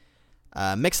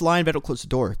 Mick's line, Vettel closed the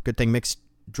door. Good thing Mick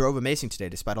drove amazing today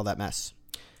despite all that mess.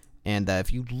 And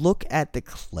if you look at the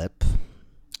clip,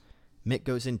 Mick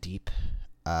goes in deep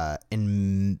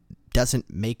and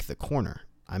doesn't make the corner.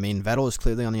 I mean, Vettel is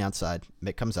clearly on the outside.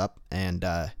 Mick comes up and...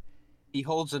 he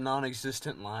holds a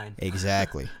non-existent line.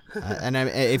 Exactly. And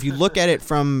if you look at it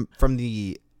from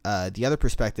the other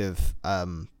perspective,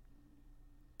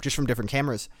 just from different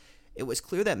cameras, it was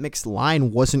clear that Mick's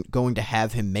line wasn't going to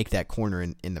have him make that corner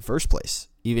in the first place,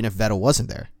 even if Vettel wasn't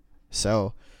there.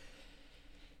 So,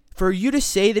 for you to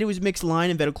say that it was Mick's line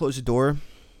and Vettel closed the door,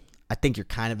 I think you're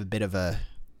kind of a bit of a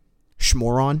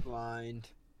schmoron. Blind.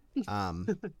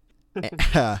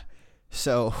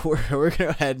 So we're gonna go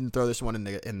ahead and throw this one in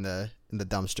the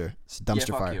dumpster. It's a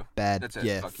dumpster fire. You. Bad. That's it.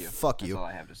 Yeah. Fuck you. Fuck you. That's all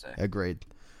I have to say. Agreed.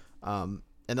 And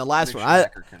the last Mick one,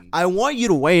 Schumacher can- I want you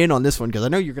to weigh in on this one because I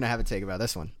know you're gonna have a take about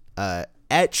this one.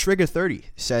 @Trigger30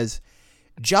 says,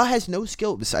 Ja has no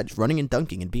skill besides running and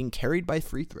dunking and being carried by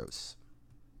free throws.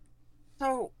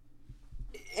 So,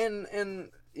 and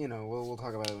we'll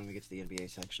talk about it when we get to the NBA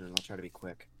section, and I'll try to be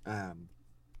quick.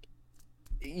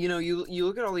 You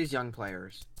look at all these young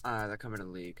players that come into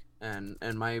the league, and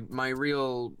my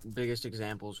real biggest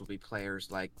examples will be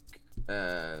players like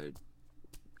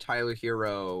Tyler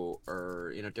Hero,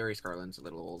 or Darius Garland's a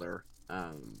little older.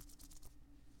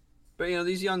 But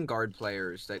these young guard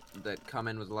players that come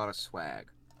in with a lot of swag.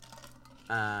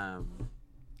 And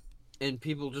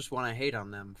people just want to hate on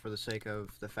them for the sake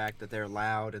of the fact that they're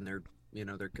loud and they're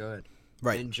good.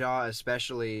 Right. And Ja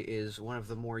especially is one of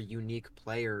the more unique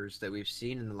players that we've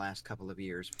seen in the last couple of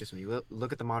years, because when you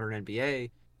look at the modern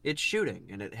NBA, it's shooting,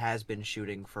 and it has been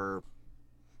shooting for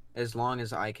as long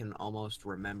as I can almost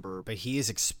remember. But he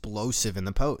is explosive in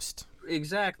the post.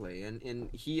 Exactly, and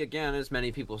he, again, as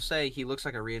many people say, he looks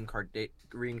like a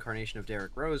reincarnation of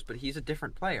Derrick Rose, but he's a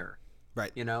different player.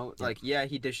 Right. Yeah,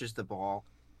 he dishes the ball,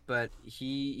 but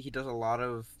he does a lot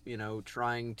of,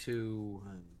 trying to...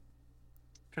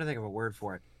 trying to think of a word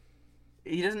for it.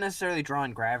 He doesn't necessarily draw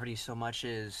in gravity so much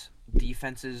as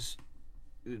defenses,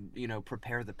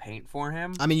 prepare the paint for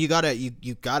him. I mean, you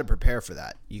gotta prepare for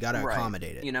that. You gotta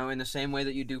accommodate it. In the same way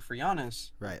that you do for Giannis.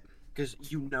 Right. Because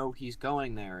he's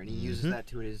going there, and he uses that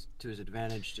to his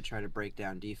advantage to try to break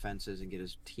down defenses and get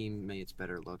his teammates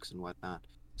better looks and whatnot.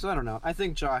 So I don't know. I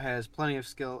think Ja has plenty of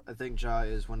skill. I think Ja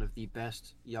is one of the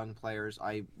best young players.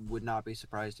 I would not be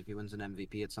surprised if he wins an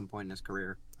MVP at some point in his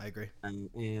career. I agree.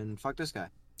 And fuck this guy.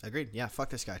 Agreed. Yeah,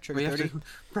 fuck this guy. We Trigger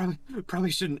 30.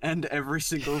 probably shouldn't end every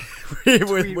single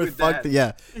with fuck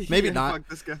that. Maybe Yeah, not. Fuck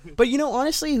this guy. But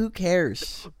honestly, who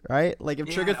cares, right? Like if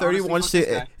Trigger 30 honestly, wants fuck this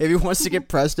to, guy. if he wants to get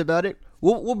pressed about it,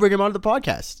 we'll bring him onto the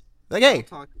podcast. Like, hey,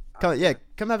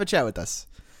 come have a chat with us.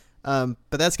 But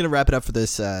that's gonna wrap it up for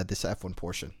this F1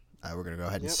 portion. We're gonna go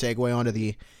ahead and segue onto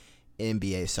the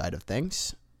NBA side of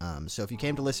things. So if you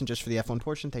came to listen just for the F1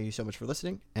 portion, thank you so much for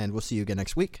listening, and we'll see you again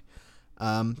next week.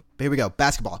 But here we go,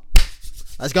 basketball.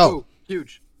 Let's go. Oh,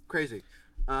 huge, crazy.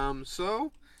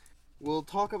 So we'll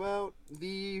talk about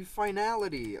the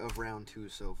finality of round 2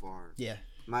 so far. Yeah.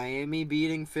 Miami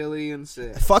beating Philly in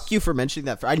 6. Fuck you for mentioning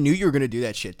that. I knew you were gonna do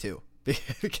that shit too.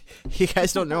 You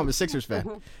guys don't know I'm a Sixers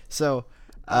fan, so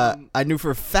I knew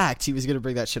for a fact he was gonna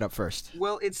bring that shit up first.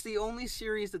 Well, it's the only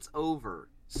series that's over,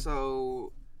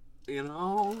 so I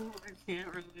can't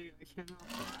help that.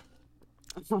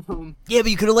 Yeah, but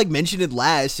you could have mentioned it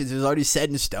last since it was already set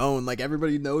in stone. Like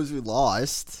everybody knows we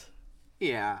lost.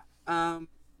 Yeah.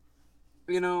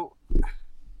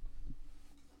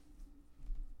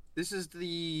 This is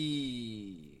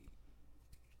the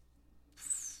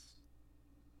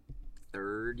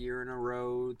 3rd year in a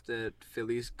row that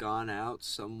Philly's gone out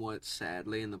somewhat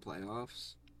sadly in the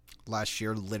playoffs. Last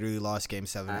year, literally lost Game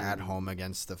 7 at home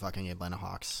against the fucking Atlanta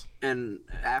Hawks. And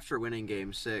after winning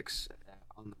Game 6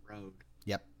 on the road.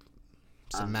 Yep.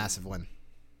 It's a massive win.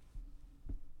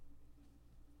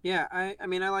 Yeah, I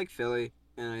mean, I like Philly,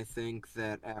 and I think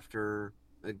that after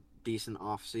a decent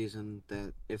offseason,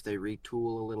 that if they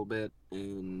retool a little bit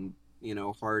and,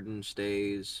 Harden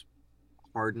stays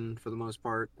Harden for the most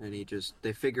part, and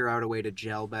they figure out a way to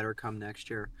gel better come next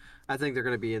year. I think they're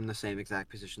going to be in the same exact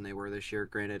position they were this year.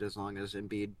 Granted, as long as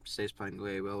Embiid stays playing the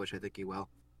way he will, which I think he will.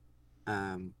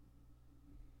 Um,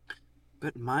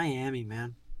 but Miami,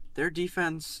 man, their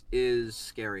defense is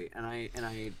scary, and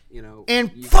And you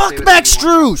can say fuck whatever Max you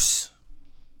want. Strus!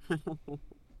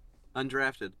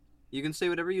 Undrafted. You can say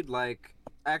whatever you'd like.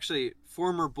 Actually,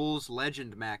 former Bulls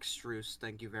legend Max Strus,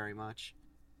 thank you very much.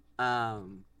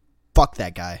 Fuck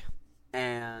that guy.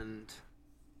 And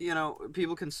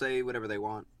people can say whatever they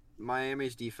want.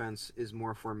 Miami's defense is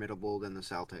more formidable than the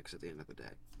Celtics at the end of the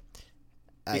day.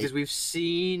 Because we've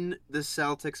seen the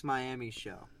Celtics Miami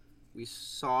show. We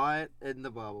saw it in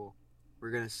the bubble.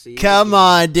 We're going to see Come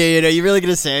on, dude. Are you really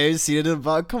going to say I've seen it in the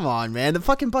bubble? Come on, man. The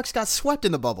fucking Bucks got swept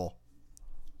in the bubble.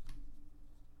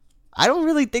 I don't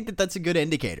really think that that's a good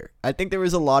indicator. I think there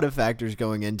was a lot of factors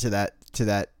going into that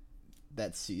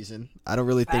season. I don't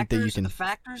really think that you can. The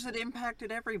factors that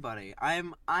impacted everybody. I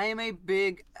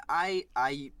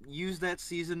use that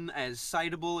season as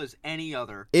citable as any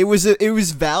other. It was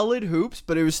valid hoops,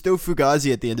 but it was still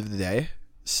Fugazi at the end of the day.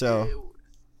 So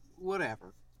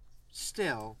whatever.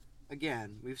 Still,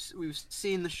 again, we've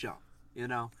seen the show,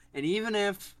 and even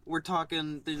if we're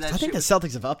talking, I think the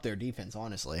Celtics have upped their defense,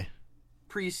 honestly.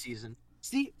 Preseason.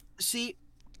 See,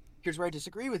 here's where I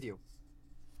disagree with you.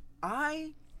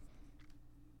 I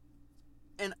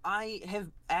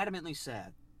have adamantly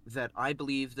said that I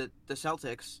believe that the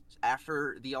Celtics,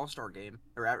 after the All-Star game,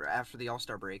 or after the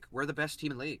All-Star break, were the best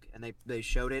team in the league. And they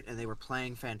showed it, and they were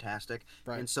playing fantastic.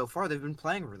 Right. And so far, they've been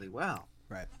playing really well.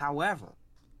 Right. However,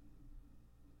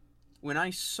 when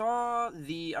I saw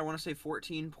I want to say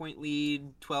 14-point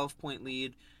lead, 12-point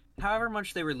lead, however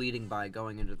much they were leading by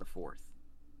going into the fourth,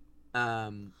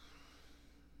 I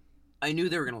knew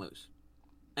they were going to lose.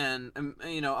 And,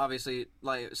 obviously,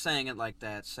 like, saying it like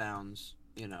that sounds,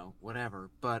 whatever.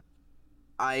 But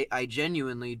I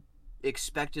genuinely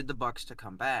expected the Bucks to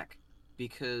come back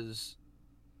because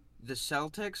the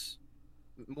Celtics,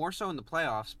 more so in the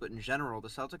playoffs, but in general, the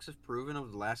Celtics have proven over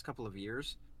the last couple of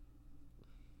years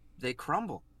they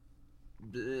crumble.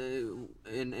 And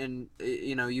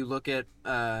you look at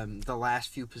the last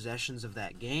few possessions of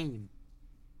that game,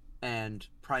 and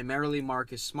primarily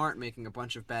Marcus Smart making a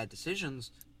bunch of bad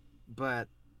decisions, but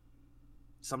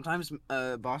sometimes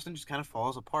Boston just kind of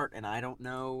falls apart, and I don't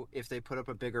know if they put up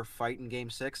a bigger fight in Game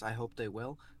 6. I hope they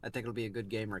will. I think it'll be a good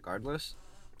game regardless,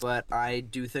 but I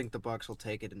do think the Bucks will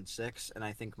take it in 6, and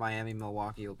I think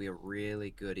Miami-Milwaukee will be a really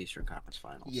good Eastern Conference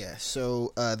Finals. Yeah,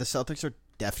 so the Celtics are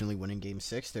definitely winning Game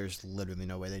 6. There's literally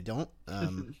no way they don't.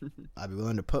 I'd be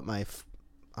willing to put my,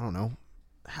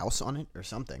 house on it or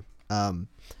something.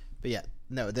 But yeah,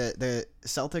 no, the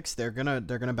Celtics, they're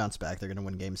gonna bounce back. They're gonna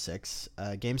win Game 6.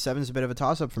 Game 7 is a bit of a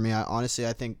toss up for me. I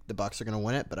think the Bucks are gonna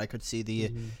win it, but I could see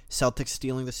the Celtics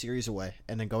stealing the series away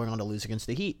and then going on to lose against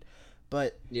the Heat.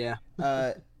 But yeah,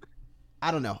 I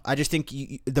don't know. I just think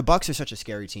the Bucks are such a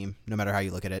scary team, no matter how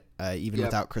you look at it. Even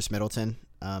without Chris Middleton,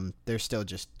 they're still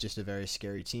just a very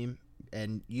scary team,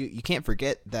 and you can't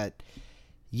forget that.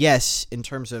 Yes, in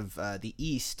terms of the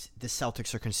East, the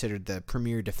Celtics are considered the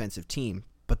premier defensive team.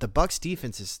 But the Bucks'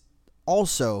 defense is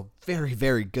also very,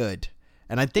 very good.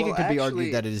 And I think it could be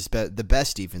argued that it is the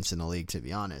best defense in the league, to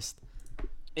be honest.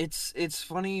 It's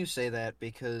funny you say that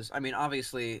because, I mean,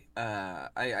 obviously,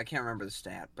 I can't remember the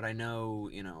stat, but I know,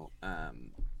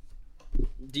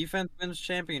 defense wins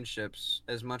championships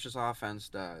as much as offense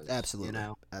does. Absolutely.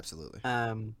 Absolutely.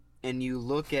 And you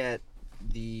look at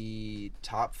the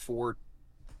top four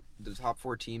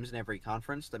teams in every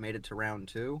conference that made it to round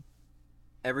 2.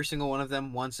 Every single one of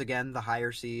them, once again, the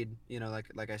higher seed.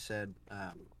 Like I said,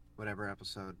 whatever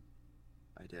episode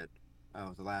I did.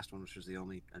 Oh, the last one, which was the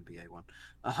only NBA one.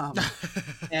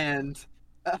 And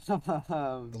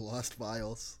the Lost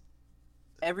Vials.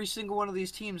 Every single one of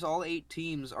these teams, all 8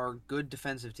 teams, are good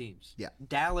defensive teams. Yeah.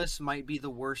 Dallas might be the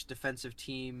worst defensive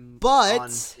team on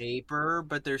paper,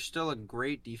 but they're still a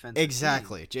great defensive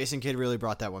team. Jason Kidd really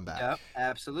brought that one back. Yep,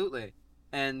 absolutely.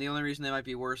 And the only reason they might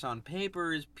be worse on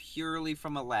paper is purely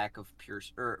from a lack of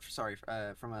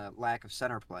from a lack of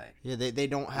center play. Yeah, they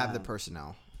don't have the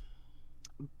personnel.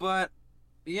 But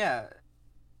yeah,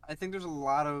 I think there's a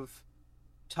lot of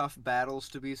tough battles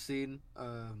to be seen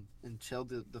until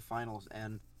the finals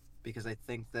end, because I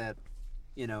think that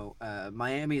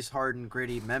Miami's hard and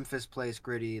gritty, Memphis plays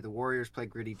gritty, the Warriors play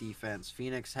gritty defense,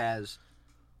 Phoenix has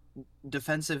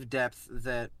defensive depth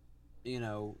that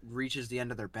reaches the end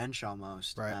of their bench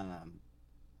almost. Right.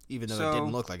 Even though it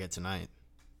didn't look like it tonight.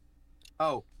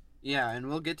 Oh, yeah, and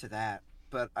we'll get to that.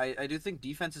 But I do think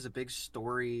defense is a big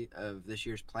story of this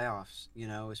year's playoffs,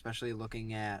 especially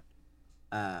looking at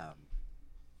Um,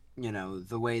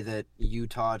 the way that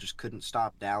Utah just couldn't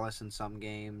stop Dallas in some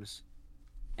games,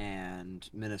 and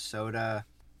Minnesota's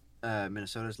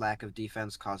lack of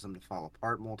defense caused them to fall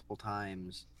apart multiple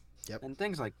times, Yep. and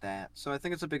things like that. So I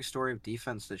think it's a big story of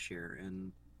defense this year,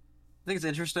 and I think it's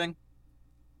interesting.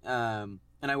 And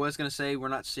I was going to say we're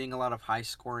not seeing a lot of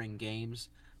high-scoring games,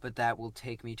 but that will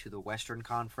take me to the Western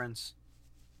Conference.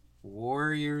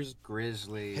 Warriors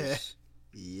Grizzlies.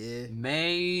 Yeah.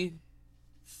 May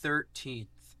 13th.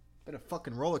 Been a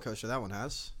fucking roller coaster that one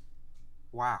has.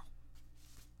 Wow.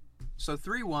 So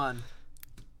 3-1.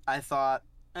 I thought,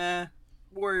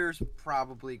 Warriors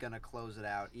probably going to close it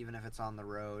out, even if it's on the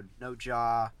road. No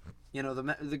Ja.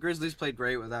 The Grizzlies played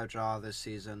great without Ja this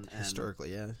season. And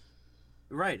Historically, yeah.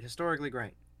 Right, historically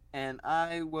great. And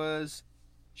I was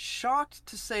shocked,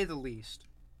 to say the least,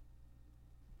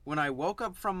 when I woke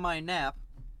up from my nap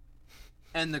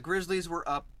and the Grizzlies were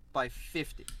up by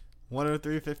 50.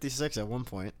 103-56 at one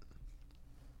point.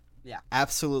 Yeah.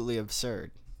 Absolutely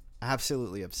absurd.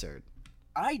 Absolutely absurd.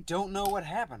 I don't know what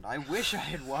happened. I wish I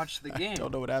had watched the game. I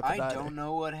don't know what happened either. Don't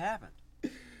know what happened.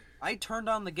 I turned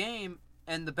on the game,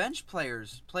 and the bench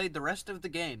players played the rest of the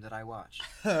game that I watched.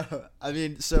 I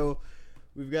mean, so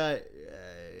we've got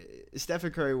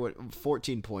Stephen Curry,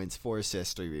 14 points, 4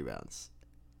 assists, 3 rebounds.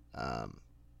 And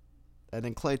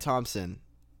then Klay Thompson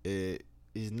is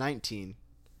 19,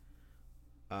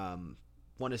 1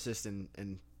 assist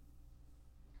and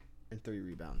 3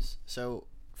 rebounds. So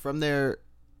from their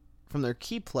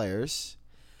key players,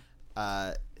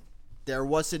 there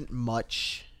wasn't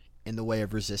much in the way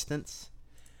of resistance.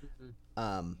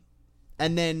 Mm-hmm.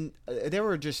 And then there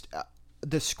were just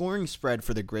the scoring spread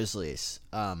for the Grizzlies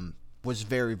was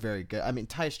very, very good. I mean,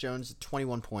 Tyus Jones,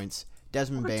 21 points.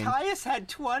 Desmond Bane. Tyus had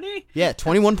 20? Yeah,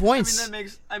 21 points.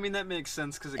 That makes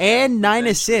sense because and 9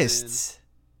 assists.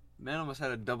 Man almost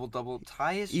had a double-double.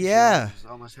 Tyus Jones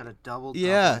almost had a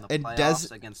double-double in the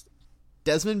playoffs against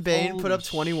Desmond Bane Holy put up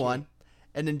 21, shit.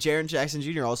 and then Jaren Jackson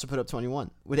Jr. also put up 21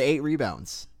 with 8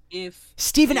 rebounds.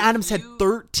 Steven Adams had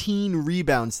 13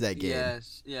 rebounds that game.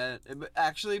 Yes, yeah.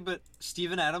 But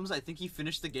Steven Adams, I think he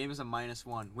finished the game as a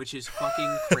 -1, which is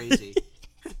fucking crazy.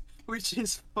 Which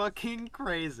is fucking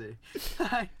crazy.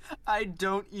 I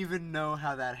don't even know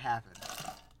how that happened.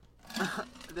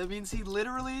 That means he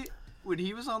literally, when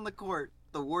he was on the court,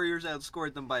 the Warriors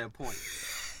outscored them by a point.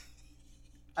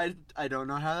 I don't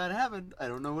know how that happened. I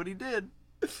don't know what he did.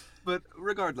 But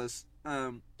regardless,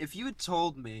 if you had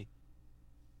told me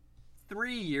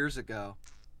 3 years ago,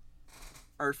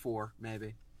 or 4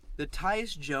 maybe, that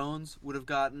Tyus Jones would have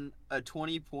gotten a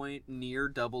 20-point near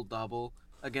double-double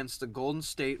against the Golden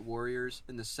State Warriors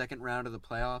in the second round of the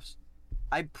playoffs,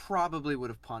 I probably would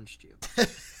have punched you.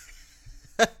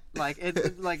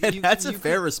 That's a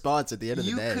fair response at the end of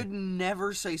the day. You could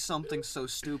never say something so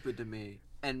stupid to me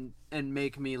and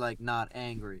make me not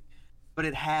angry, but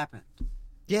it happened.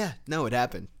 Yeah, no, it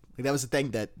happened. That was the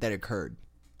thing that occurred.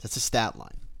 That's a stat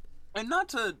line. And not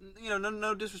to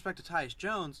no disrespect to Tyus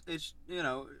Jones, it's it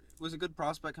was a good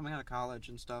prospect coming out of college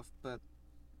and stuff, but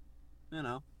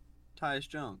Tyus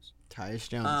Jones. Tyus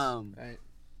Jones. Right.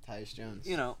 Tyus Jones.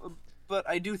 But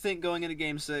I do think going into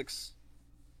Game 6.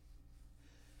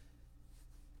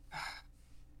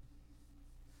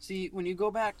 See, when you go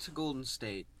back to Golden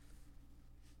State,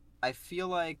 I feel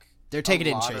like they're taking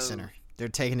it in Chase Center. They're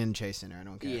taking it in Chase Center. I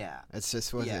don't care. Yeah. It's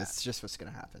just what's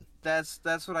gonna happen.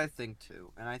 That's what I think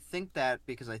too, and I think that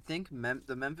because I think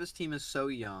the Memphis team is so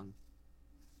young.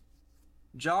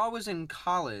 Ja was in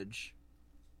college.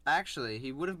 Actually,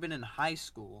 he would have been in high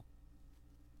school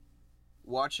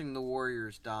watching the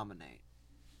Warriors dominate.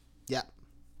 Yeah.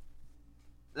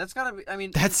 That's gotta be, I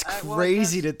mean... That's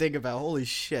crazy to think about. Holy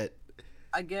shit.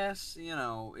 I guess,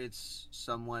 it's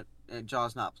somewhat...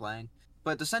 Ja's not playing.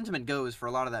 But the sentiment goes for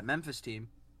a lot of that Memphis team.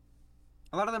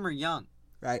 A lot of them are young.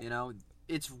 Right.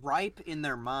 It's ripe in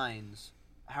their minds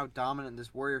how dominant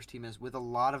this Warriors team is with a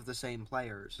lot of the same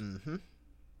players. Mm-hmm.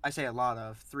 I say a lot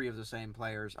of, 3 of the same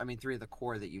players. I mean, 3 of the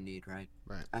core that you need, right?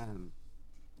 Right.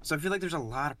 So I feel like there's a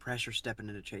lot of pressure stepping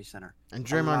into Chase Center. And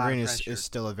Draymond Green is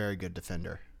still a very good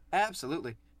defender.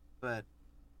 Absolutely. But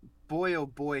boy, oh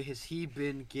boy, has he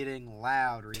been getting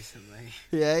loud recently.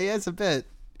 Yeah, he has a bit.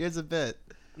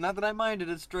 Not that I minded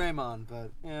it's Draymond,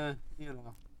 but, yeah,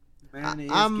 man, he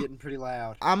is getting pretty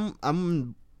loud. I'm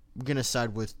going to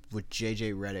side with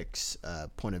JJ Redick's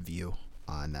point of view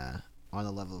on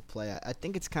the level of play. I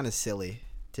think it's kind of silly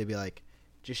to be like,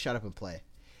 just shut up and play.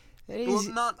 Well,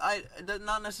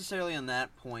 not necessarily on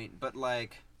that point, but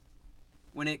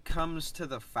when it comes to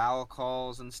the foul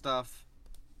calls and stuff,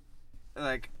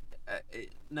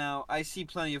 now I see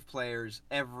plenty of players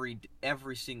every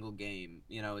single game.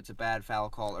 You know, it's a bad foul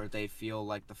call, or they feel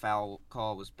like the foul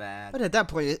call was bad, But at that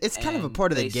point, it's kind of a and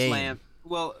part of the they game. slam.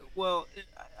 Well,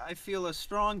 I feel a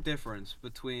strong difference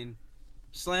between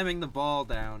slamming the ball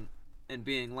down and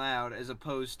being loud, as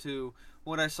opposed to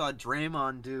what I saw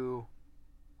Draymond do.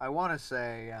 I want to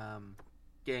say,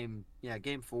 game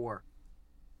 4.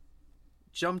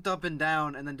 Jumped up and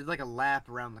down and then did like a lap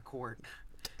around the court,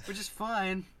 which is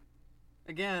fine.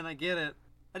 Again, I get it.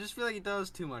 I just feel like he does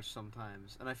too much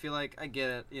sometimes, and I feel like I get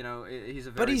it. You know, he's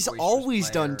a very But he's boisterous always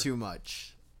player. done too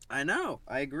much. I know.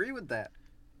 I agree with that.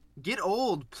 Get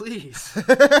old, please.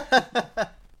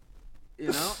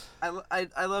 You know,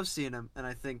 I love seeing him, and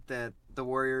I think that the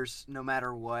Warriors, no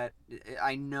matter what,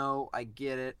 I know, I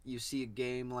get it. You see a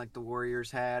game like the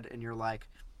Warriors had, and you're like,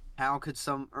 how could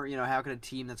how could a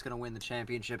team that's going to win the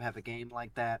championship have a game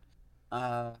like that?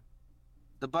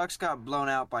 The Bucks got blown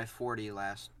out by 40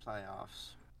 last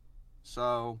playoffs,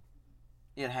 so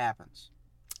it happens.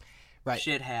 Right.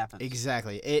 Shit happens.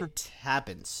 Exactly. It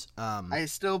happens. I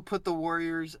still put the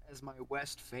Warriors as my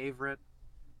West favorite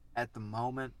at the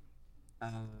moment.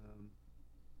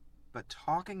 But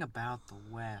talking about the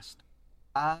West,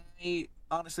 I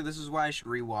honestly, this is why I should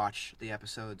rewatch the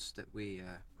episodes that we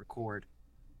record,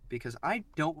 because I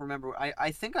don't remember.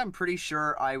 I think I'm pretty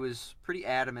sure I was pretty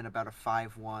adamant about a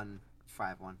 4-1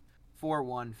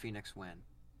 Phoenix win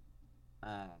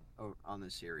on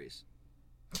this series.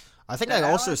 I think The I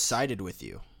also Dallas- sided with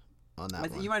you on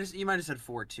that one. You might have said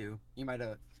 4-2. You might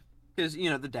have, because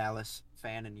the Dallas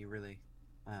fan and you really.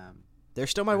 They're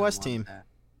still my really West wanted team. that.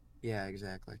 Yeah,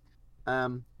 exactly.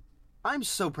 I'm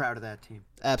so proud of that team.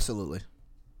 Absolutely.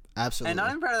 Absolutely. And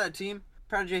I'm proud of that team.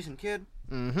 Proud of Jason Kidd.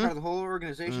 Mm-hmm. Proud of the whole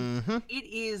organization. Mm-hmm. It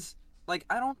is like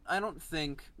I don't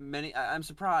think many. I'm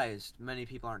surprised many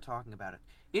people aren't talking about it.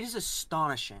 It is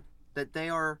astonishing that they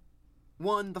are,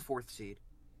 1, the 4th seed,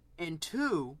 and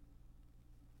 2,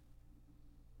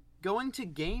 going to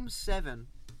Game 7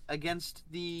 against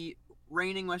the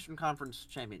reigning Western Conference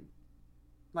champion.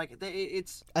 Like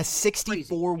it's A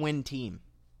 64-win team.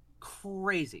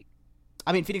 crazy.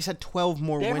 I mean, Phoenix had 12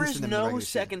 more There wins is than them in the no regular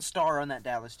season. second star on that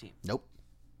Dallas team. Nope.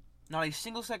 Not a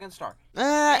single second star.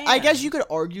 I guess And- you could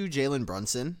argue Jalen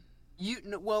Brunson.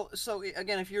 So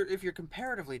again, if you're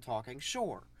comparatively talking,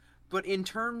 sure, but in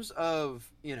terms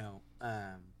of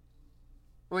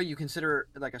well, you consider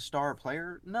like a star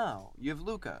player? No, you have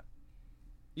Luka.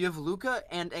 You have Luka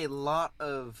and a lot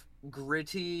of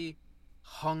gritty,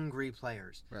 hungry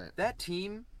players. Right. That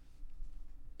team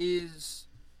is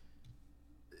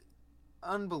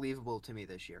unbelievable to me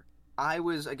this year. I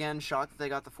was again shocked that they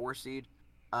got the 4 seed.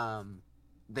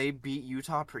 They beat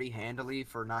Utah pretty handily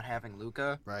for not having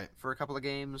Luka Right. for a couple of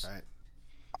games. Right.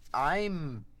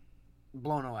 I'm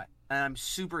blown away, and I'm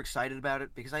super excited about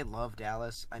it because I love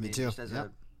Dallas. I Me mean, too.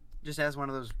 Just as one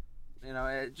of those,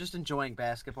 just enjoying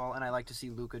basketball, and I like to see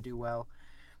Luka do well.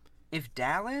 If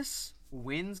Dallas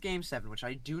wins Game 7, which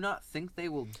I do not think they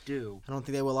will do, I don't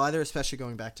think they will either, especially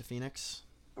going back to Phoenix.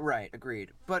 right?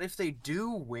 Agreed. But if they do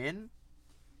win,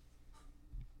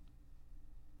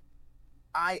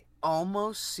 I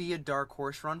almost see a dark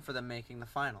horse run for them making the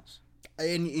finals.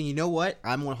 And you know what?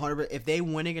 I'm 100%. If they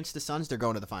win against the Suns, they're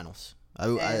going to the finals.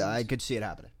 I could see it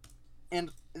happening. And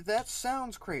that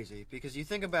sounds crazy because you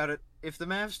think about it. If the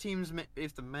Mavs team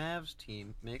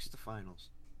makes the finals,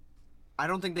 I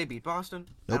don't think they beat Boston.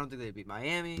 Nope. I don't think they beat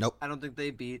Miami. Nope. I don't think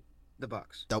they beat the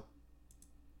Bucks. Nope.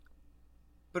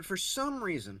 But for some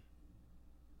reason,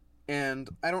 and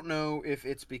I don't know if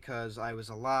it's because I was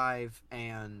alive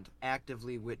and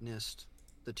actively witnessed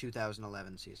the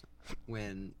 2011 season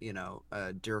when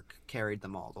Dirk carried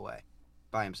them all the way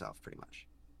by himself, pretty much.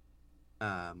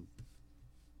 I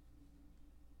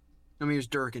mean, it was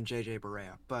Dirk and JJ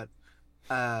Barea, but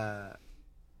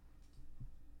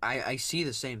I see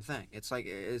the same thing. It's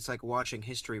like watching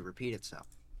history repeat itself.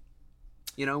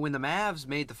 When the Mavs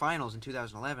made the finals in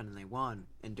 2011 and they won,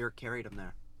 and Dirk carried them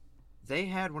there, they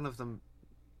had one of them.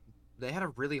 They had a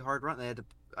really hard run. They had to,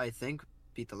 I think,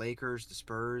 beat the Lakers, the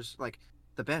Spurs, like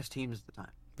the best teams at the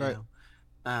time. Right.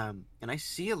 And I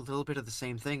see a little bit of the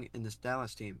same thing in this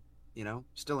Dallas team.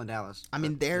 Still in Dallas. I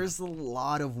mean, there's a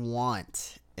lot of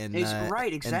want in It's the, right,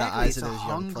 in exactly. the eyes It's of a those young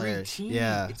hungry players. team.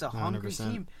 Yeah, It's a hungry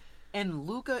 100%. team. And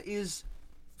Luka is,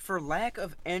 for lack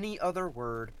of any other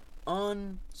word,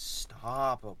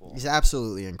 unstoppable. He's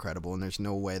absolutely incredible, and there's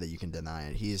no way that you can deny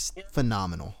it. He's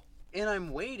phenomenal. And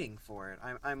I'm waiting for it.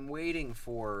 I'm waiting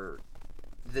for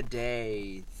the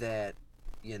day that,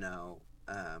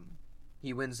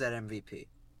 he wins that MVP.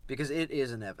 Because it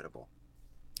is inevitable.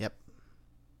 Yep.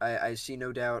 I see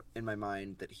no doubt in my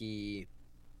mind that he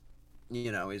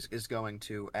is going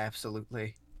to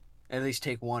absolutely at least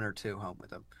take one or two home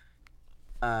with him.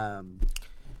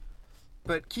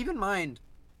 But keep in mind,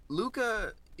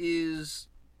 Luka is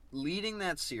leading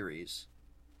that series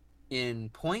in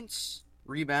points,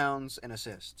 rebounds, and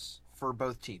assists for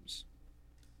both teams.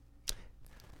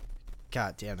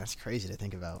 God damn, that's crazy to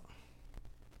think about.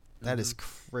 That is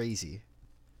crazy.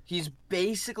 He's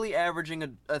basically averaging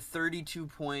a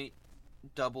 32-point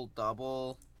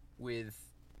double-double with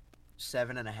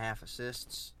 7.5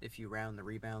 assists if you round the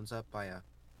rebounds up by a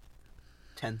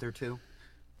tenth or two.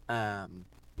 But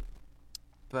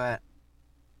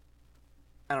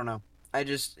I don't know. I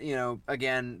just,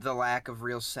 again, the lack of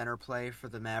real center play for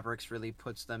the Mavericks really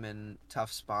puts them in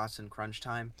tough spots in crunch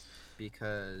time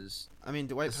because I mean,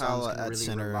 Dwight the Powell Suns can at really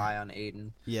center. rely on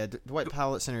Aiden. Yeah, Dwight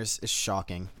Powell at center is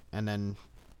shocking. And then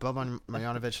Boban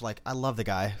Marjanovic, I love the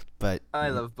guy, but I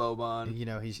love Boban.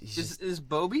 he's just, Is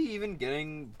Bobby even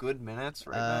getting good minutes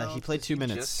right now? he played 2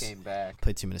 minutes. He just came back.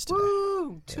 Played 2 minutes today.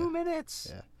 Woo! Yeah. 2 minutes.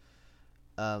 Yeah.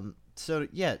 So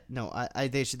yeah, no,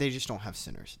 they just don't have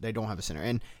centers. They don't have a center.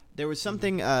 And there was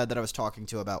something that I was talking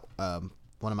to about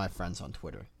one of my friends on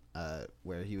Twitter,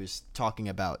 where he was talking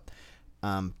about,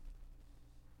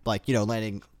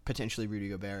 landing potentially Rudy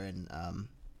Gobert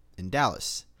in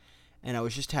Dallas, and I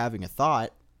was just having a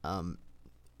thought.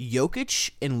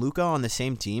 Jokic and Luka on the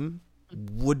same team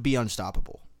would be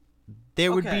unstoppable.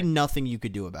 There would be nothing you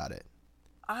could do about it.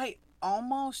 Maybe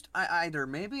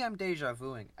I'm deja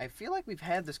vuing. I feel like we've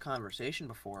had this conversation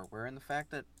before, where in the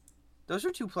fact that those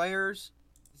are two players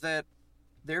that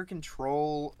their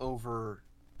control over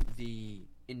the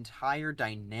entire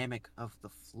dynamic of the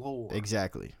floor.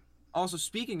 Exactly. Also,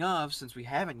 speaking of, since we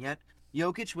haven't yet,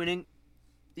 Jokic winning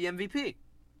the MVP.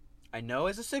 I know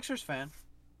as a Sixers fan,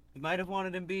 you might have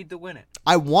wanted Embiid to win it.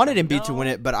 I wanted Embiid to win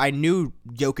it, but I knew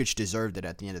Jokic deserved it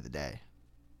at the end of the day.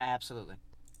 Absolutely.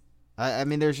 I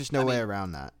mean, there's just no way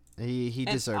around that. He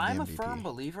deserved the MVP. I'm a firm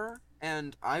believer,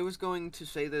 and I was going to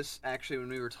say this actually when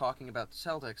we were talking about the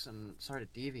Celtics, and sorry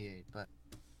to deviate, but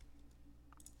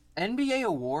NBA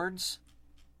awards,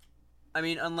 I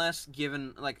mean, unless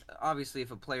given, obviously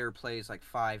if a player plays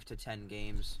 5 to 10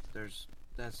 games,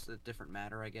 that's a different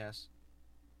matter, I guess.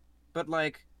 But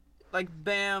like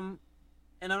Bam,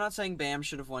 and I'm not saying Bam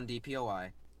should have won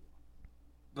DPOI,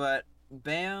 but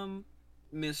Bam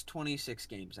missed 26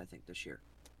 games, I think, this year.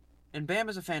 And Bam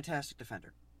is a fantastic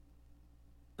defender.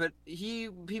 But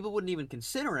people wouldn't even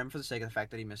consider him for the sake of the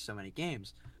fact that he missed so many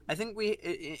games. I think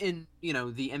in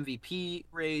the MVP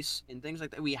race and things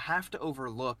like that, we have to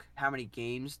overlook how many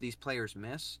games these players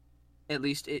miss. At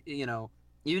least, even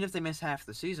if they miss half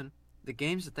the season, the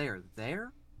games that they are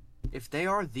there, if they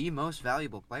are the most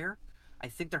valuable player, I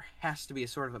think there has to be a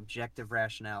sort of objective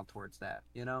rationale towards that,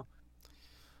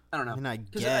 I don't know. I mean, I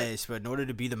guess, but in order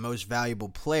to be the most valuable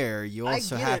player, you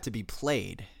also have to be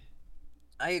played.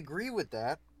 I agree with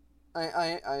that.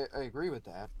 I agree with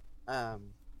that. But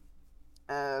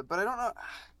I don't know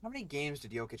how many games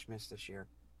did Jokic miss this year.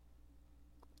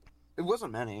 It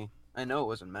wasn't many. I know it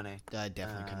wasn't many. I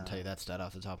definitely couldn't tell you that stat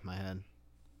off the top of my head.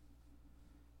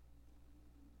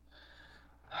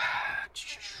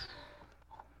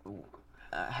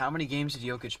 How many games did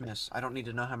Jokic miss? I don't need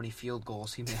to know how many field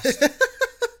goals he missed.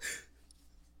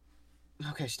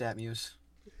 Okay, StatMuse.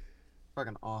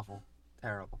 Fucking awful.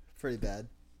 Terrible. Pretty bad.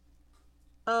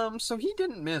 So he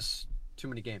didn't miss too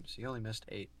many games. He only missed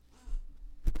 8.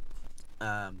 But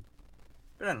I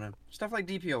don't know. Stuff like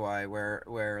DPOI where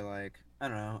I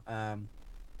don't know.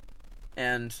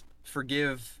 And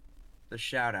forgive the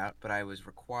shout out, but I was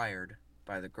required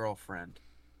by the girlfriend.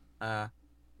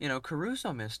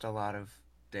 Caruso missed a lot of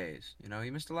days. He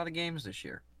missed a lot of games this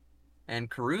year. And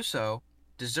Caruso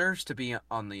deserves to be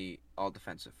on the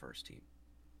all-defensive first team.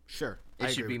 Sure.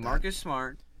 It should be Marcus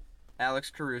Smart,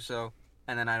 Alex Caruso,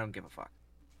 and then I don't give a fuck.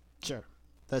 Sure.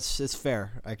 It's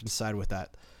fair. I can side with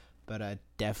that. But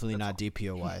definitely not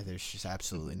DPOY. There's just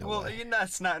absolutely no way. Well,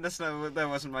 that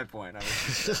wasn't my point.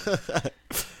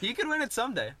 He could win it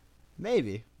someday.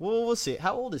 Maybe. We'll see.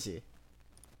 How old is he?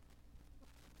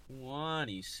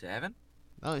 27?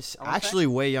 Oh, he's actually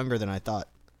way younger than I thought.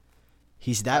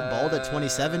 He's that bald at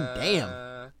 27?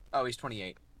 Damn. Oh, he's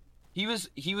 28. He was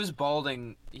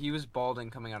balding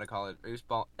coming out of college. He was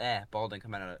balding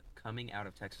coming out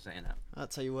of Texas A&M. I'll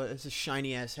tell you what, it's a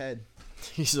shiny ass head.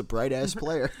 He's a bright ass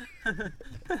player.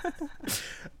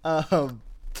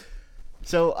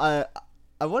 So I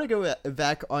want to go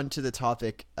back onto the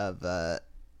topic of the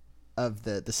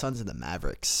Suns and the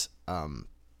Mavericks. I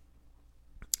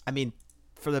mean,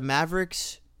 for the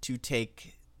Mavericks to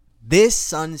take this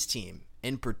Suns team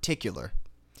in particular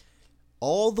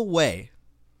all the way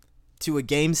to a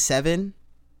game 7,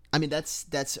 I mean,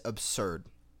 that's absurd.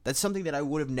 That's something that I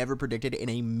would have never predicted in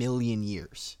a million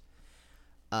years.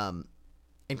 And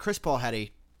Chris Paul had a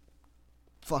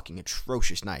fucking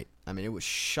atrocious night. I mean, it was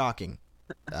shocking.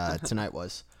 Tonight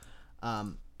was.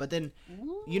 But then,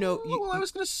 I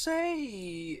was gonna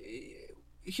say,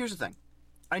 here's the thing.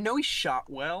 I know he shot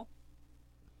well,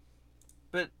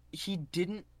 but he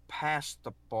didn't pass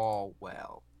the ball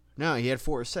well. No, he had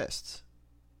 4 assists.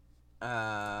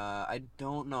 I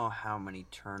don't know how many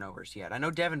turnovers he had. I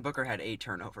know Devin Booker had 8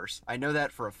 turnovers. I know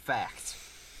that for a fact.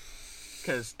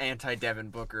 Because anti-Devin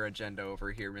Booker agenda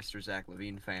over here, Mr. Zach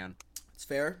LaVine fan. It's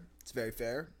fair. It's very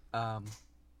fair.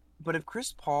 But if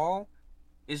Chris Paul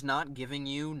is not giving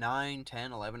you 9,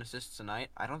 10, 11 assists a night,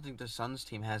 I don't think the Suns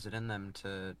team has it in them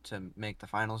to make the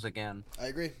finals again. I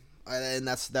agree. And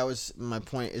that was my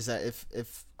point, is that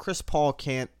if Chris Paul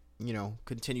can't,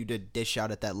 continue to dish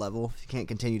out at that level, if he can't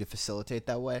continue to facilitate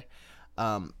that way,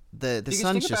 the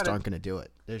Suns just aren't going to do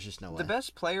it. There's just no way. The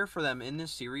best player for them in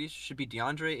this series should be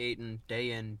DeAndre Ayton,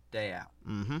 day in, day out.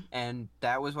 Mm-hmm. And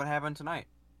that was what happened tonight.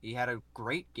 He had a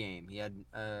great game. He had,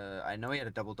 I know he had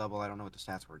a double-double. I don't know what the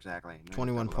stats were exactly.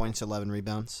 21 points, 11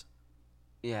 rebounds.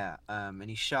 Yeah, and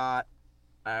he shot,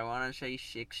 I want to say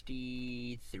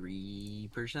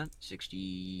 63%,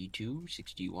 62,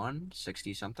 61,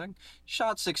 60-something.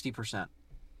 Shot 60%.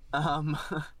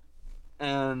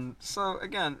 And so,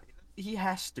 again, he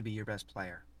has to be your best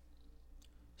player.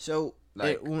 So,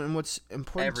 what's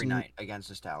important every night against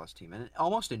this Dallas team, and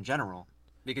almost in general,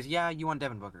 because, yeah, you want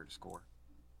Devin Booker to score.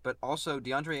 But also,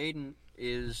 DeAndre Ayton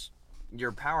is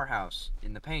your powerhouse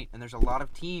in the paint, and there's a lot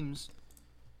of teams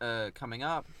coming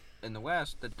up in the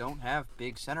West that don't have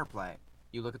big center play.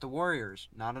 You look at the Warriors,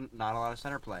 not a lot of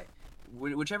center play.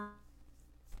 Whichever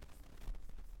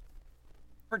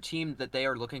team that they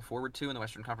are looking forward to in the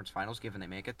Western Conference Finals, given they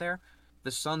make it there, the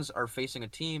Suns are facing a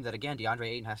team that, again, DeAndre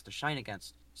Ayton has to shine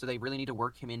against. So they really need to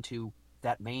work him into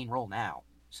that main role now,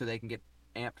 so they can get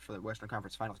amped for the Western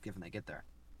Conference Finals, given they get there.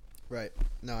 Right.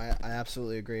 No, I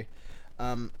absolutely agree.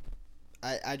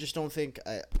 I just don't think,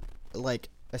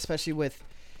 especially with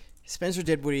Spencer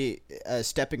Dinwiddie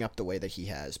stepping up the way that he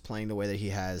has, playing the way that he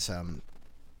has,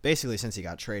 basically since he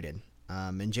got traded.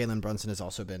 And Jalen Brunson has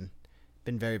also been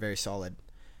very, very solid.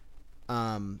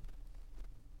 And,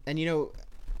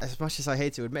 as much as I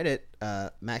hate to admit it,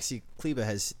 Maxi Kleber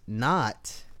has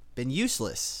not been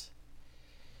useless.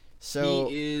 So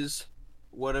he is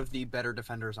one of the better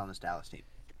defenders on this Dallas team.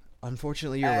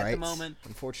 Unfortunately, you're right. At the moment,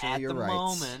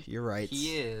 You're right.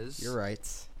 He is. You're right.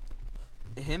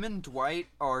 Him and Dwight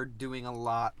are doing a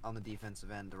lot on the defensive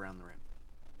end around the rim.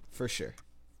 For sure.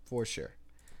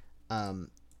 And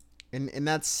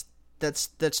that's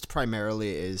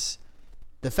primarily is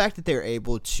the fact that they're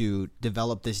able to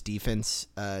develop this defense,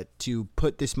 to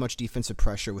put this much defensive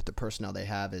pressure with the personnel they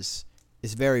have is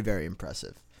very, very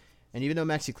impressive. And even though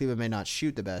Maxi Kleber may not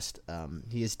shoot the best,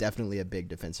 he is definitely a big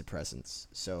defensive presence.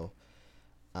 So,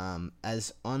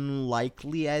 as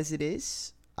unlikely as it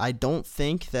is, I don't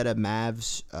think that a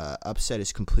Mavs upset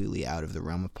is completely out of the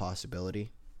realm of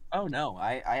possibility. Oh, no.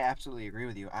 I absolutely agree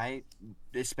with you.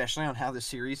 Especially on how the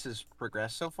series has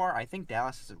progressed so far, I think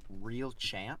Dallas has a real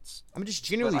chance. I mean, just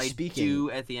generally speaking. I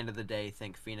do, at the end of the day,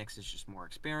 think Phoenix is just more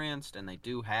experienced, and they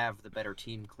do have the better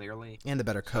team, clearly. And the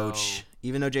better coach.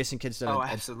 Even though Jason Kidd's done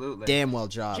a damn well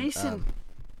job. Jason,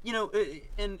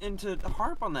 and to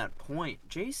harp on that point,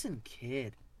 Jason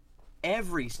Kidd,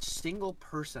 every single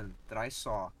person that I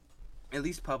saw, at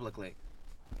least publicly,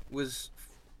 was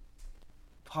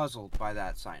puzzled by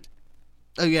that signing.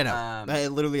 Oh, yeah, no.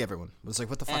 Literally everyone was like,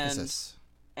 what the fuck is this?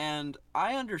 And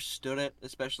I understood it,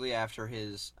 especially after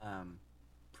his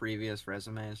previous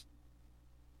resumes.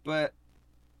 But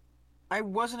I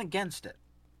wasn't against it,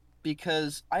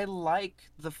 because I like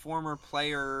the former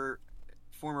players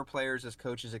as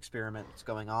coaches experiment that's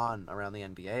going on around the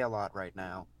NBA a lot right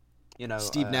now.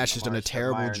 Steve Nash has done a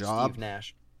terrible job. Steve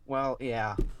Nash. Well,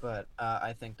 yeah, but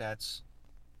I think that's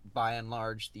by and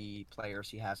large the players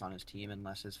he has on his team, and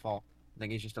less his fault. I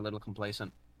think he's just a little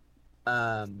complacent.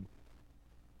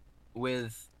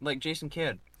 With Jason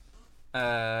Kidd,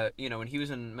 when he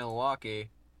was in Milwaukee,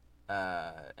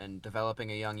 and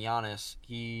developing a young Giannis,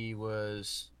 he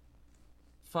was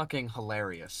fucking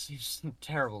hilarious. He's a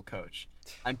terrible coach.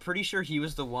 I'm pretty sure he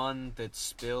was the one that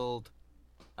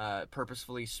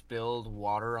purposefully spilled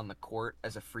water on the court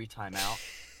as a free timeout.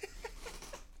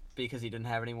 Because he didn't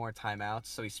have any more timeouts,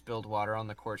 so he spilled water on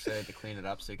the court, so they had to clean it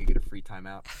up so he could get a free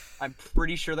timeout. I'm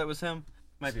pretty sure that was him.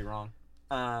 Might be wrong.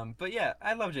 But yeah,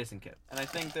 I love Jason Kidd. And I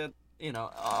think that,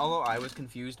 although I was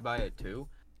confused by it too,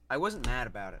 I wasn't mad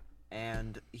about it.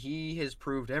 And he has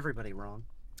proved everybody wrong.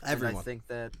 Everyone. And I think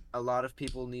that a lot of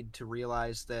people need to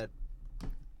realize that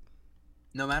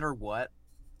no matter what,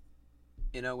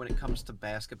 when it comes to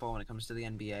basketball, when it comes to the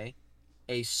NBA,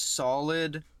 a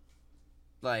solid,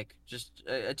 like, just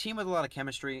a team with a lot of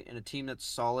chemistry and a team that's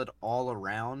solid all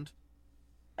around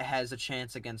has a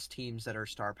chance against teams that are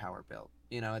star power built,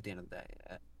 at the end of the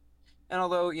day. And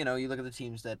although, you look at the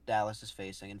teams that Dallas is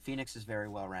facing, and Phoenix is very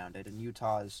well-rounded, and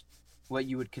Utah is what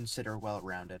you would consider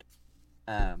well-rounded.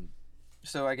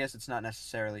 So I guess it's not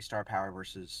necessarily star power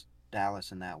versus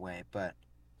Dallas in that way, but,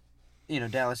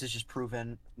 Dallas has just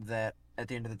proven that at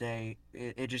the end of the day,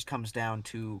 it just comes down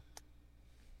to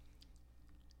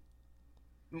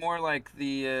more like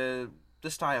the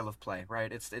style of play, right?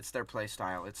 It's their play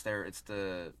style. It's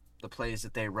the plays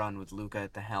that they run with Luka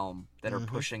at the helm that are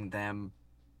pushing them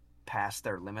past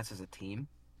their limits as a team.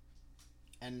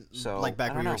 And so, like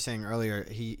back when you were saying earlier,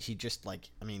 he just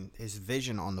his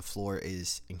vision on the floor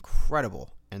is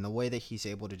incredible, and the way that he's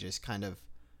able to just kind of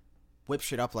whip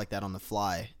shit up like that on the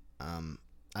fly.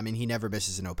 He never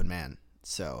misses an open man.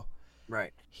 So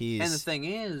right. And the thing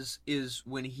is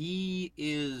when he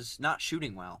is not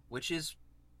shooting well, which is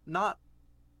not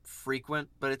frequent,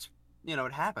 but it's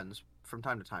it happens from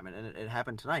time to time, and it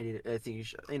happened tonight. I think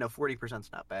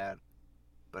 40%'s not bad.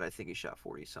 But I think he shot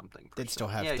 40-something. They'd still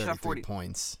have 33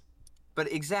 points. But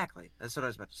exactly. That's what I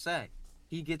was about to say.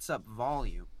 He gets up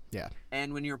volume. Yeah.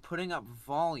 And when you're putting up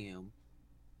volume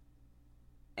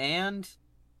and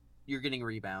you're getting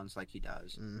rebounds like he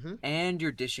does, and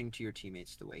you're dishing to your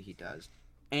teammates the way he does,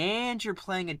 and you're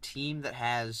playing a team that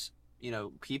has,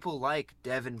 people like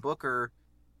Devin Booker,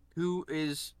 who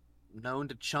is known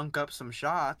to chunk up some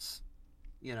shots,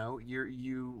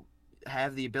 you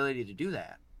have the ability to do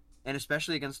that. And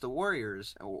especially against the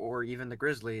Warriors or even the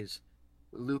Grizzlies,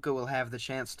 Luka will have the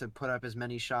chance to put up as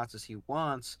many shots as he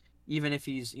wants. Even if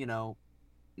he's,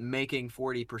 making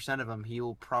 40% of them,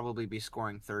 he'll probably be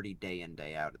scoring 30 day in,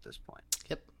 day out at this point.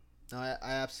 Yep. No, I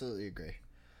absolutely agree.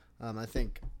 I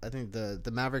think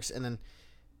the Mavericks, and then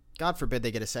God forbid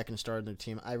they get a second star in their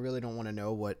team. I really don't want to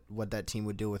know what that team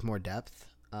would do with more depth.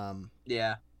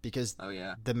 Yeah. Because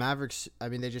the Mavericks,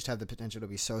 they just have the potential to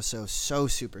be so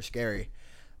super scary.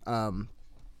 This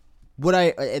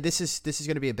is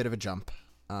going to be a bit of a jump.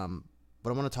 What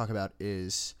I want to talk about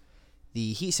is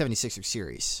the Heat 76ers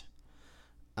series.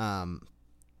 And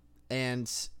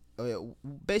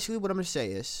basically what I'm going to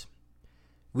say is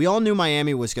we all knew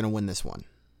Miami was going to win this one.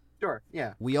 Sure,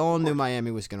 yeah. We all knew Miami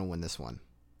was going to win this one.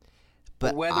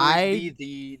 But whether it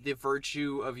be the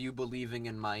virtue of you believing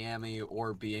in Miami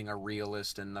or being a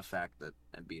realist in the fact that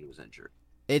Embiid was injured.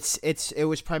 It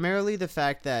was primarily the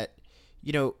fact that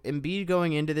Embiid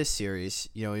going into this series,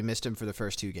 he missed him for the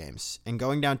first two games. And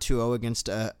going down 2-0 against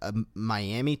a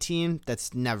Miami team,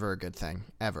 that's never a good thing,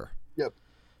 ever. Yep.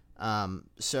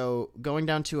 So going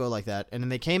down 2-0 like that, and then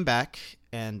they came back,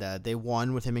 and they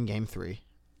won with him in Game 3.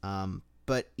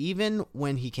 But even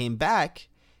when he came back,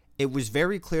 it was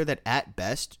very clear that at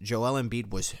best, Joel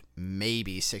Embiid was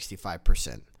maybe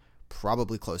 65%,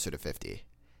 probably closer to 50%.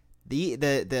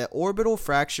 The orbital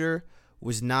fracture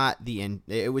was not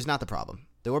it was not the problem.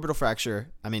 The orbital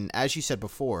fracture, as you said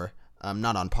before,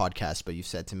 not on podcast, but you've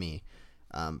said to me,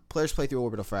 players play through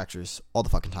orbital fractures all the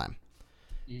fucking time.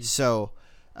 So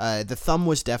the thumb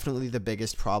was definitely the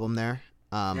biggest problem there.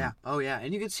 Yeah. Oh, yeah.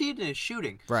 And you can see it in his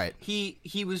shooting. Right.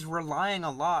 He was relying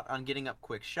a lot on getting up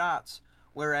quick shots,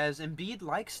 whereas Embiid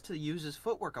likes to use his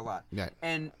footwork a lot. Right.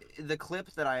 And the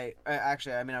clip that I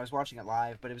was watching it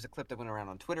live, but it was a clip that went around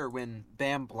on Twitter when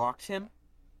Bam blocked him.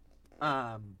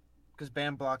 Because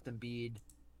Bam blocked Embiid.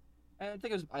 I think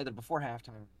it was either before halftime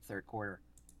or third quarter.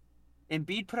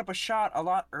 Embiid put up a shot a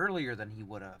lot earlier than he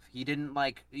would have. He didn't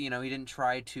he didn't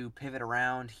try to pivot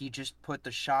around. He just put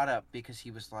the shot up because he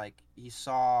was he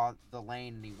saw the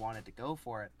lane and he wanted to go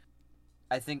for it.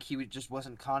 I think he just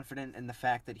wasn't confident in the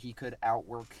fact that he could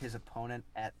outwork his opponent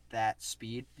at that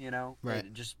speed, Right.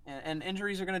 And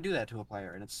injuries are going to do that to a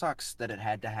player, and it sucks that it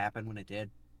had to happen when it did.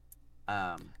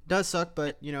 Does suck,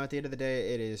 but at the end of the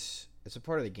day, it's a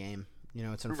part of the game.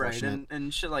 It's unfortunate. Right,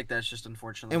 and shit like that's just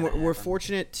unfortunate. And we're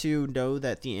fortunate to know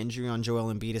that the injury on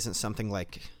Joel Embiid isn't something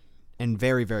and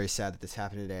very, very sad that this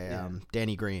happened today. Yeah.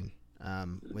 Danny Green,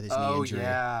 with his knee injury. Oh,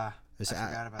 yeah. It was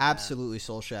absolutely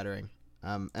soul-shattering.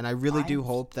 And I really do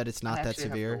hope that it's not that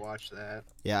severe. Have to watch that.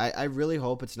 Yeah, I really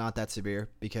hope it's not that severe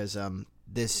because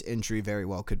this injury very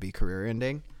well could be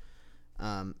career-ending.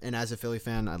 And as a Philly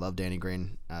fan, I love Danny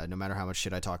Green. No matter how much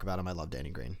shit I talk about him, I love Danny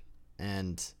Green.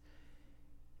 And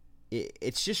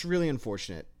it's just really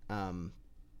unfortunate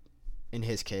in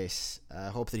his case. I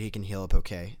hope that he can heal up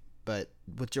okay. But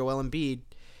with Joel Embiid,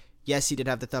 yes, he did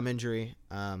have the thumb injury.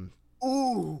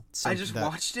 Ooh, I Something just that-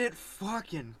 watched it.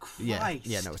 Fucking Christ.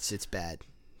 Yeah, no, it's bad.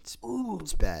 Ooh.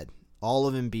 It's bad. All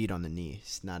of Embiid on the knee.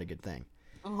 It's not a good thing.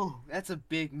 Oh, that's a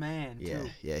big man too.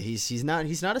 Yeah. He's not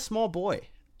a small boy.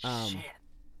 Shit.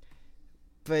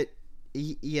 But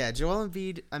yeah, Joel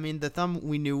Embiid. I mean, the thumb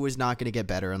we knew was not going to get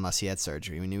better unless he had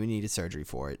surgery. We knew he needed surgery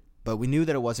for it, but we knew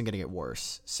that it wasn't going to get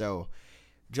worse. So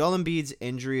Joel Embiid's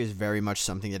injury is very much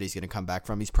something that he's going to come back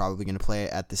from. He's probably going to play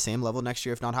at the same level next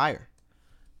year, if not higher.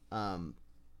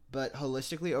 But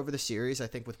holistically over the series, I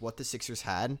think with what the Sixers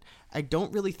had, I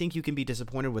don't really think you can be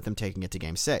disappointed with them taking it to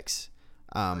Game 6.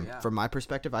 From my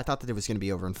perspective, I thought that it was going to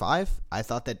be over in 5. I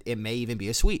thought that it may even be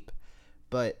a sweep.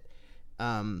 But,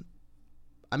 I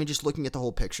mean, just looking at the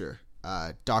whole picture,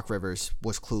 Doc Rivers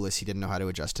was clueless. He didn't know how to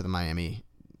adjust to the Miami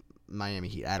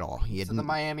Heat at all. He had So the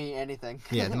Miami anything.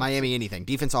 yeah, the Miami anything.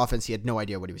 Defense, offense, he had no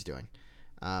idea what he was doing.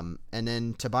 And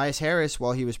then Tobias Harris,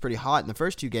 while he was pretty hot in the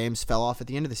first 2 games, fell off at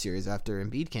the end of the series after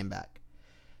Embiid came back.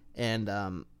 And, I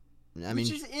mean...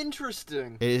 Which is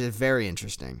interesting. It is very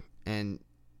interesting. And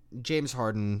James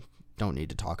Harden, don't need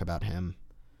to talk about him.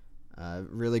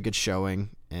 Really good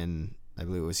showing, and I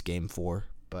believe it was Game 4.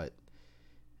 But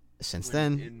since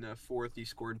then... In the fourth, he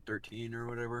scored 13 or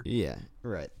whatever. Yeah,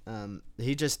 right.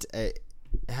 He just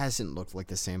hasn't looked like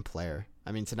the same player.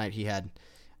 I mean, tonight he had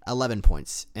 11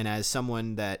 points. And as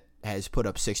someone that has put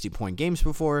up 60-point games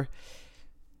before,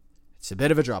 it's a bit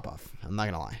of a drop-off. I'm not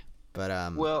going to lie.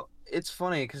 But Well, it's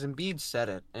funny because Embiid said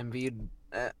it. Embiid,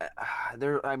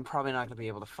 I'm probably not going to be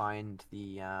able to find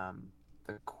the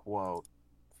quote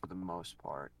for the most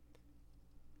part.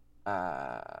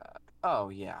 Oh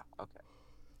yeah, okay.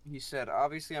 He said,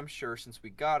 "Obviously, I'm sure since we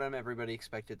got him, everybody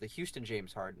expected the Houston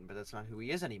James Harden, but that's not who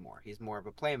he is anymore. He's more of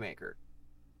a playmaker."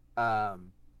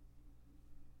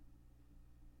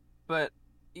 But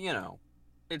you know,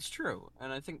 it's true,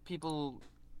 and I think people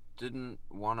didn't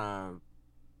want to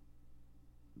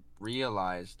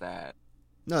realize that.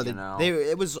 no, you know.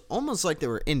 it was almost like they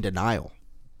were in denial.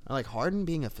 Like Harden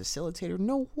being a facilitator,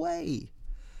 no way.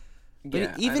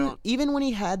 But Yeah, even when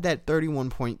he had that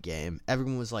 31-point game,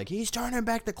 everyone was like, he's turning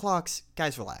back the clocks.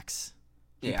 Guys, relax.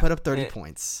 He put up 30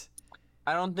 points.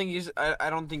 I don't think he's. I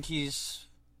don't think he's.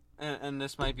 And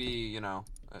this might be,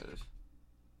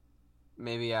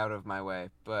 maybe out of my way,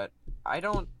 but I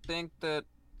don't think that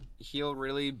he'll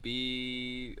really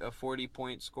be a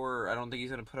 40-point scorer. I don't think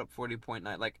he's gonna put up 40-point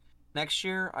night. Like next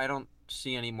year, I don't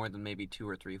see any more than maybe 2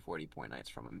 or 3 40-point nights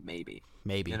from him. Maybe.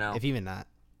 If even that.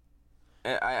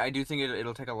 I do think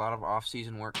it'll take a lot of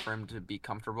off-season work for him to be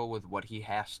comfortable with what he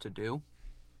has to do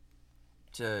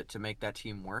to make that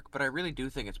team work. But I really do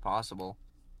think it's possible.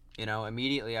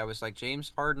 Immediately I was like,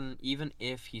 James Harden, even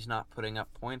if he's not putting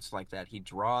up points like that, he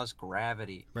draws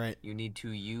gravity. Right. You need to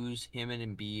use him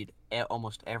and Embiid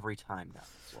almost every time down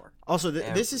the floor. Also,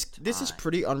 this is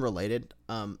pretty unrelated.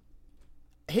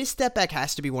 His step back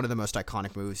has to be one of the most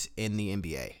iconic moves in the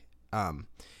NBA.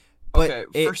 But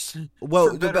okay,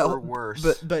 for better or worse.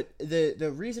 But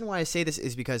the reason why I say this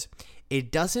is because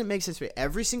it doesn't make sense.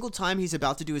 Every single time he's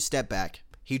about to do a step back,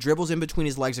 he dribbles in between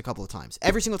his legs a couple of times.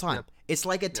 Every single time. Yep. It's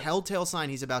like a telltale sign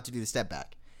he's about to do the step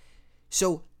back.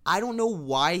 So I don't know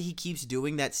why he keeps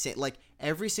doing that. Like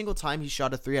every single time he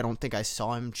shot a 3, I don't think I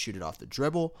saw him shoot it off the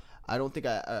dribble. I don't think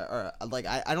I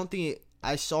don't think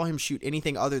I saw him shoot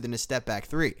anything other than a step back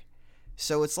 3.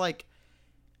 So it's like,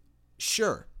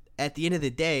 sure. At the end of the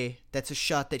day, that's a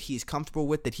shot that he's comfortable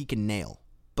with, that he can nail.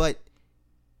 But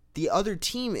the other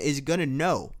team is going to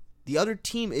know. The other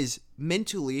team is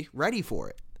mentally ready for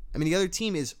it. I mean, the other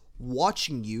team is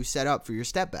watching you set up for your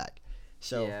step back.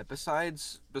 So yeah,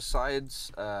 besides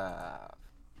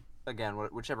again,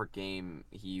 whichever game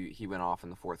he went off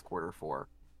in the fourth quarter for,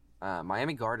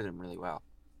 Miami guarded him really well.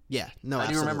 Yeah, no,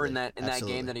 I do remember in absolutely. that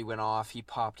game that he went off, he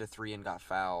popped a 3 and got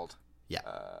fouled. Yeah.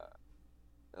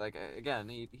 Like again,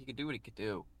 he could do what he could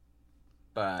do,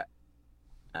 but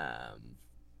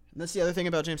And that's the other thing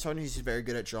about James Harden. He's very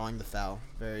good at drawing the foul.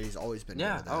 He's always been good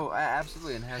at that.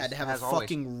 Absolutely, and had to have has a always.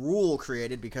 fucking rule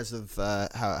created because of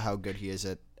how good he is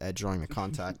at drawing the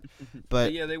contact.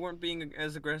 But yeah, they weren't being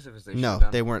as aggressive as they no, should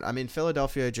have. they weren't. I mean,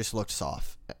 Philadelphia just looked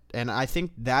soft, and I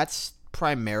think that's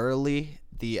primarily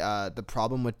the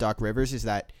problem with Doc Rivers is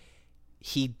that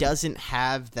he doesn't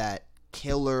have that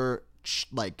killer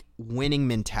winning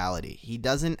mentality. He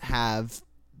doesn't have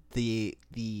the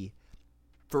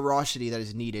ferocity that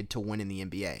is needed to win in the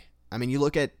NBA. I mean, you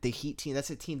look at the Heat team. That's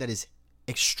a team that is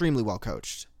extremely well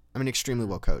coached. Extremely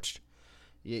well coached.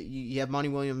 You have Monty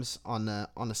Williams on the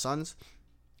Suns.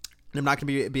 And I'm not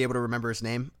going to be able to remember his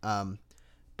name.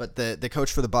 But the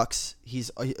coach for the Bucks,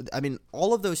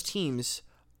 all of those teams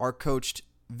are coached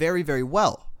very, very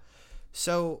well.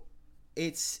 So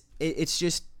it's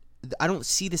just I don't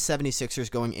see the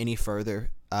 76ers going any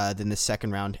further than the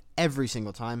second round every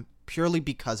single time, purely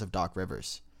because of Doc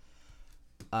Rivers.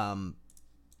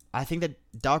 I think that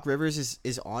Doc Rivers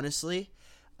is honestly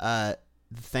the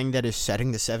thing that is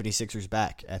setting the 76ers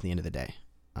back at the end of the day.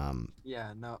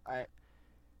 Yeah, no, I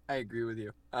agree with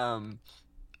you.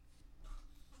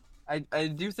 I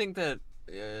do think that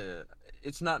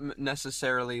it's not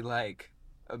necessarily like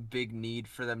a big need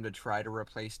for them to try to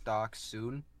replace Doc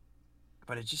soon,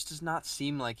 but it just does not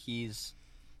seem like he's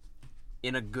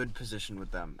in a good position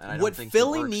with them. And I don't What think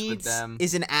Philly he works with needs them.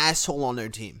 is an asshole on their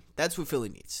team. That's what Philly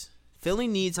needs. Philly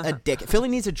needs a dick. Philly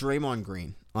needs a Draymond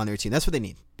Green on their team. That's what they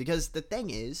need. Because the thing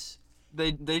is,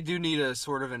 They do need a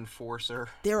sort of enforcer.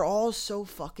 they're all so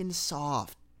fucking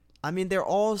soft. I mean, they're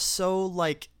all so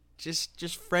like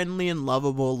just friendly and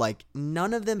lovable. Like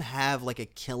none of them have like a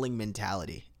killing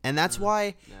mentality. And that's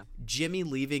why Yeah. Jimmy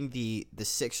leaving the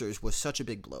Sixers was such a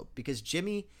big blow, because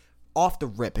Jimmy off the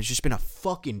rip has just been a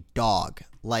fucking dog.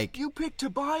 Like You picked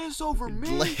Tobias over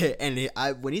me. and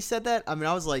when he said that, I mean,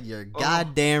 I was like, "You're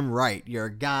goddamn right. You're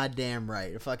goddamn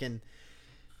right." Fucking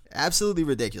absolutely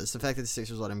ridiculous. The fact that the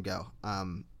Sixers let him go.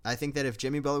 I think that if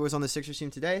Jimmy Butler was on the Sixers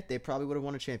team today, they probably would have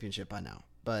won a championship by now.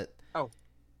 But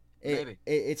Maybe.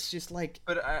 it's just like,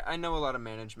 But I know a lot of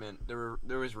management. There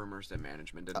was rumors that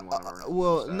management didn't want to.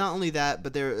 well, not only that,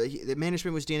 but the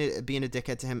management was being a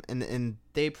dickhead to him, and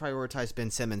they prioritized Ben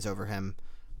Simmons over him,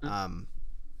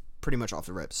 pretty much off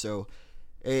the rip. So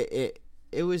it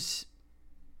was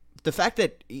the fact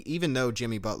that even though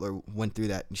Jimmy Butler went through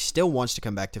that, he still wants to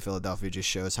come back to Philadelphia. Just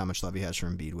shows how much love he has for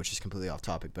Embiid, which is completely off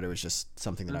topic, but it was just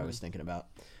something that I was thinking about.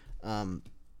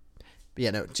 But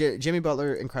yeah, no, Jimmy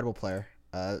Butler, incredible player.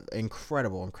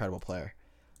 Incredible player.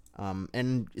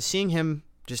 And seeing him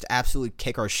just absolutely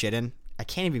kick our shit in, I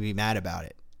can't even be mad about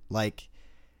it. Like,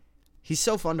 he's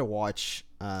so fun to watch.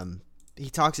 He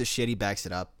talks his shit, he backs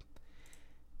it up.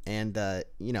 And,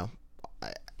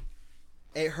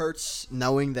 it hurts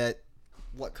knowing that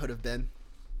what could have been.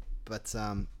 But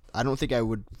I don't think I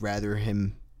would rather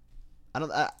him.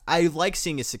 I like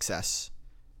seeing his success.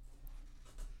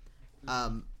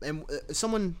 And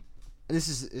someone, this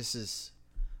is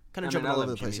kind of jumping all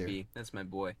over the place here. That's my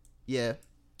boy. Yeah,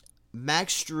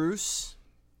 Max Strus.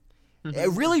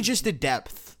 Really, just the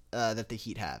depth that the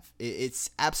Heat have.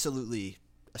 It's absolutely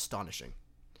astonishing.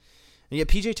 And you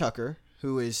get PJ Tucker,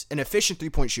 who is an efficient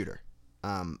 3-point shooter,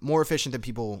 more efficient than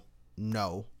people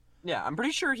know. Yeah, I'm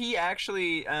pretty sure he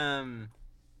actually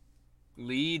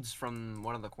leads from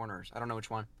one of the corners. I don't know which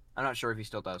one. I'm not sure if he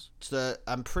still does.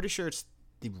 I'm pretty sure it's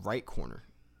the right corner.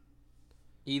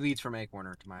 He leads from a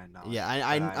corner, to my knowledge. Yeah,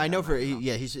 I know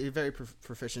he's a very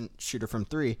proficient shooter from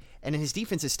 3, and his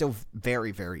defense is still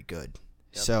very, very good.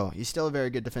 Yep. So he's still a very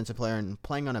good defensive player, and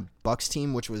playing on a Bucks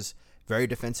team, which was very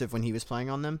defensive when he was playing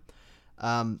on them,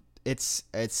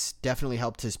 it's definitely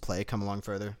helped his play come along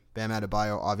further. Bam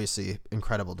Adebayo, obviously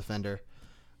incredible defender,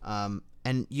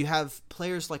 and you have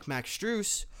players like Max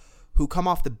Strus who come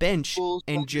off the bench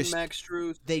and just Max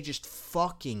Strus. They just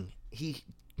he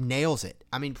nails it.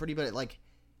 I mean, pretty much like.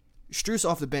 Strus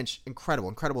off the bench,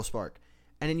 incredible spark.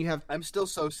 And then you have... I'm still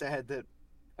so sad that...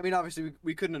 I mean, obviously,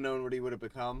 we couldn't have known what he would have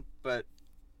become, but,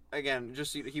 again,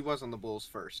 just he was on the Bulls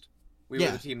first. We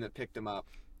were the team that picked him up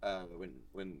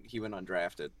when he went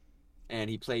undrafted. And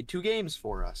he played 2 games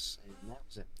for us, and that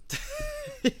was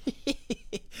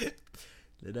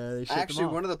it. Actually,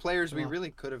 one of the players we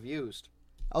really could have used.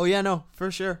 Oh, yeah, no, for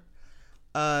sure.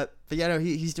 But, yeah, no,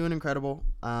 he's doing incredible.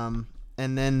 And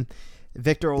then...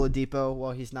 Victor Oladipo,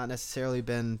 while he's not necessarily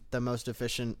been the most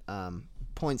efficient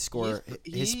point scorer,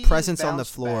 his presence on the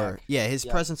floor,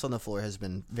 presence on the floor has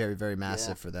been very, very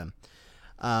massive for them.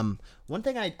 One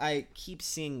thing I keep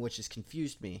seeing, which has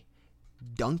confused me,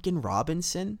 Duncan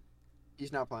Robinson.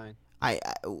 He's not playing. I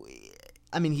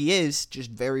mean, he is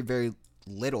just very, very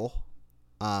little.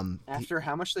 After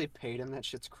how much they paid him, that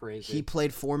shit's crazy. He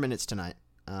played 4 minutes tonight.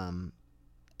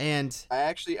 And I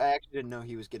actually didn't know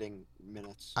he was getting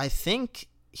minutes. I think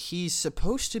he's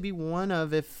supposed to be one of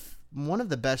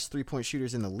the best 3-point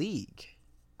shooters in the league.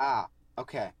 Ah,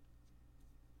 okay.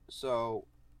 So,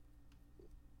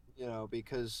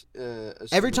 because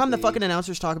every time the fucking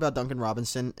announcers talk about Duncan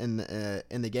Robinson in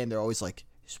the game, they're always like,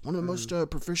 he's one of the most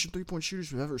proficient 3-point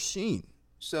shooters we've ever seen.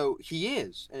 So he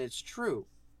is, and it's true.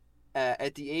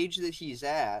 At the age that he's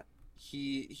at,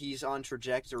 he's on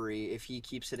trajectory. If he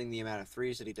keeps hitting the amount of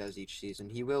threes that he does each season,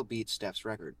 he will beat Steph's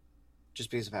record,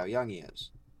 just because of how young he is.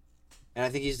 And I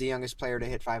think he's the youngest player to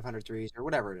hit 500 threes or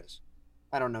whatever it is.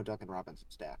 I don't know Duncan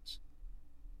Robinson's stats.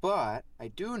 But I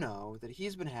do know that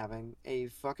he's been having a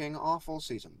fucking awful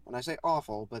season. And I say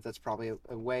awful, but that's probably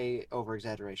a way over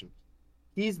exaggeration.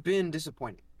 He's been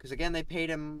disappointing because again they paid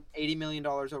him $80 million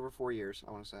over 4 years.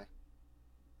 I want to say,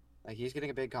 like he's getting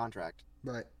a big contract,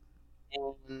 Right.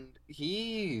 and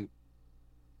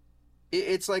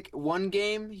it's like one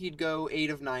game he'd go 8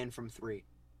 of 9 from three.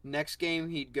 Next game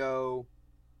he'd go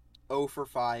 0 for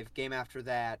 5. Game after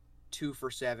that 2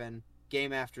 for 7.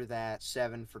 Game after that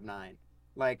 7 for 9.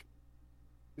 Like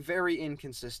very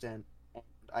inconsistent. And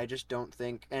I just don't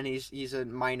think, and he's a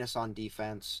minus on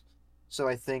defense. So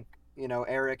I think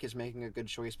Eric is making a good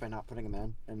choice by not putting him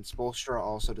in, and Spoelstra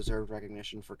also deserved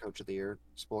recognition for Coach of the Year.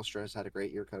 Spoelstra has had a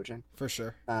great year coaching. For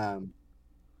sure.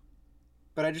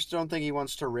 But I just don't think he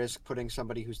wants to risk putting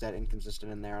somebody who's that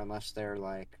inconsistent in there unless they're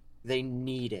like they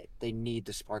need it. They need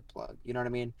the spark plug. You know what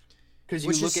I mean? Because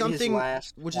you look at his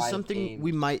last which 5 is something games.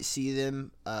 we might see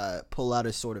them pull out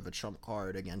as sort of a trump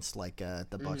card against like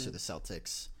the Bucks or the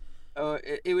Celtics.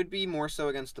 It would be more so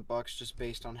against the Bucks just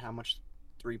based on how much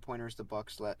 3-pointers the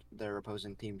Bucks let their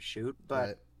opposing team shoot. But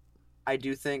Right. I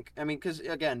do think, I mean, because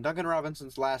again, Duncan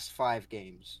Robinson's last 5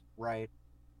 games, right?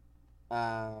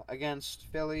 Against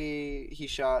Philly, he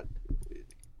shot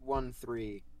 1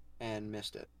 3 and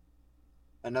missed it.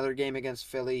 Another game against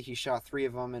Philly, he shot 3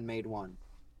 of them and made 1.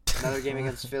 Another game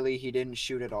against Philly, he didn't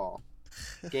shoot at all.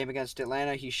 Game against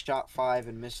Atlanta, he shot 5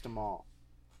 and missed them all.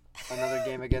 Another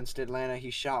game against Atlanta,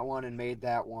 he shot 1 and made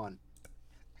that 1.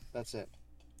 That's it.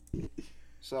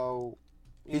 So,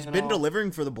 He's been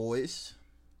delivering for the boys.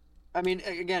 I mean,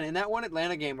 again, in that one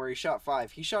Atlanta game where he shot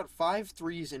 5, he shot 5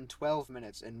 threes in 12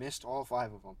 minutes and missed all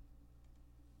 5 of them.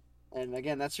 And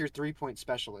again, that's your 3-point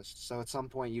specialist. So at some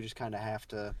point, you just kind of have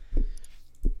to.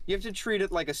 You have to treat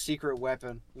it like a secret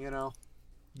weapon,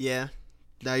 Yeah.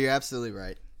 No, you're absolutely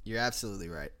right. You're absolutely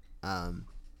right. I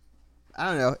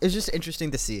don't know. It's just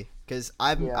interesting to see because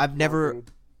I've never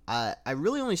agreed. I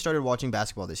really only started watching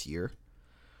basketball this year.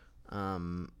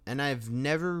 And I've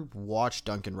never watched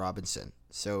Duncan Robinson.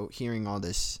 So hearing all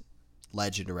this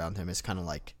legend around him is kind of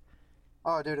like,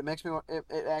 Oh, dude, it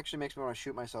actually makes me want to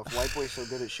shoot myself. White boy's so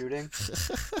good at shooting.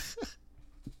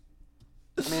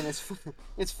 I mean,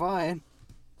 it's fine,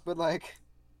 but like,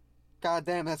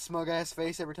 goddamn, that smug ass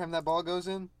face every time that ball goes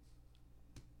in.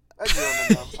 I do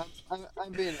him enough.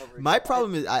 I'm being over. My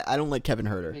problem is I don't like Kevin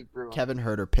Huerter. Kevin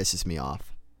Huerter pisses me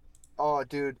off. Oh,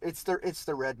 dude, it's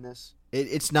the redness.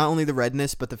 It's not only the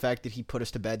redness, but the fact that he put us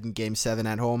to bed in Game 7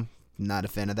 at home. Not a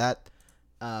fan of that.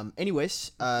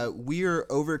 Anyways, we are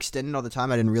overextended all the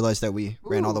time. I didn't realize that we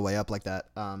ran all the way up like that.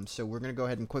 So we're going to go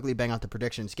ahead and quickly bang out the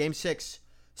predictions. Game 6,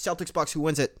 Celtics Bucks. Who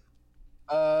wins it?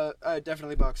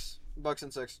 Definitely Bucks. Bucks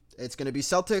in 6. It's going to be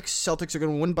Celtics. Celtics are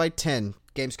going to win by 10.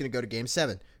 Game's going to go to Game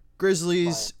 7.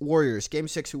 Grizzlies, Warriors. Game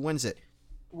 6, who wins it?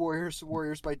 Warriors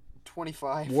by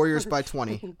 25. Warriors by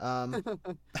 20.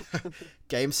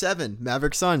 Game 7,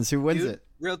 Mavericks Suns. Who wins it?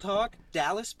 Real talk,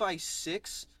 Dallas by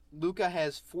 6. Luka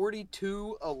has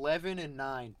 42, 11, and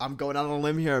 9. I'm going out on a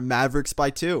limb here. Mavericks by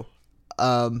 2.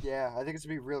 Yeah, I think it's going to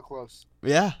be real close.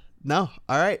 Yeah. No.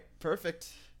 All right.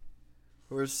 Perfect.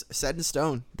 We're set in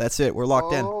stone. That's it. We're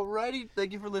locked in. Alrighty.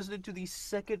 Thank you for listening to the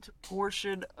second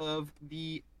portion of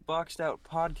the Boxed Out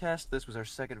podcast. This was our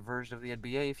second version of the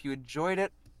NBA. If you enjoyed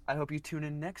it, I hope you tune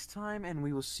in next time, and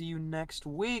we will see you next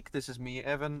week. This is me,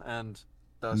 Evan, and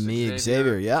me,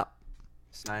 Xavier. Yeah.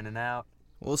 Signing out.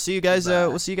 We'll see you guys.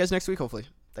 We'll see you guys next week. Hopefully.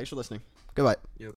 Thanks for listening. Goodbye. Yep.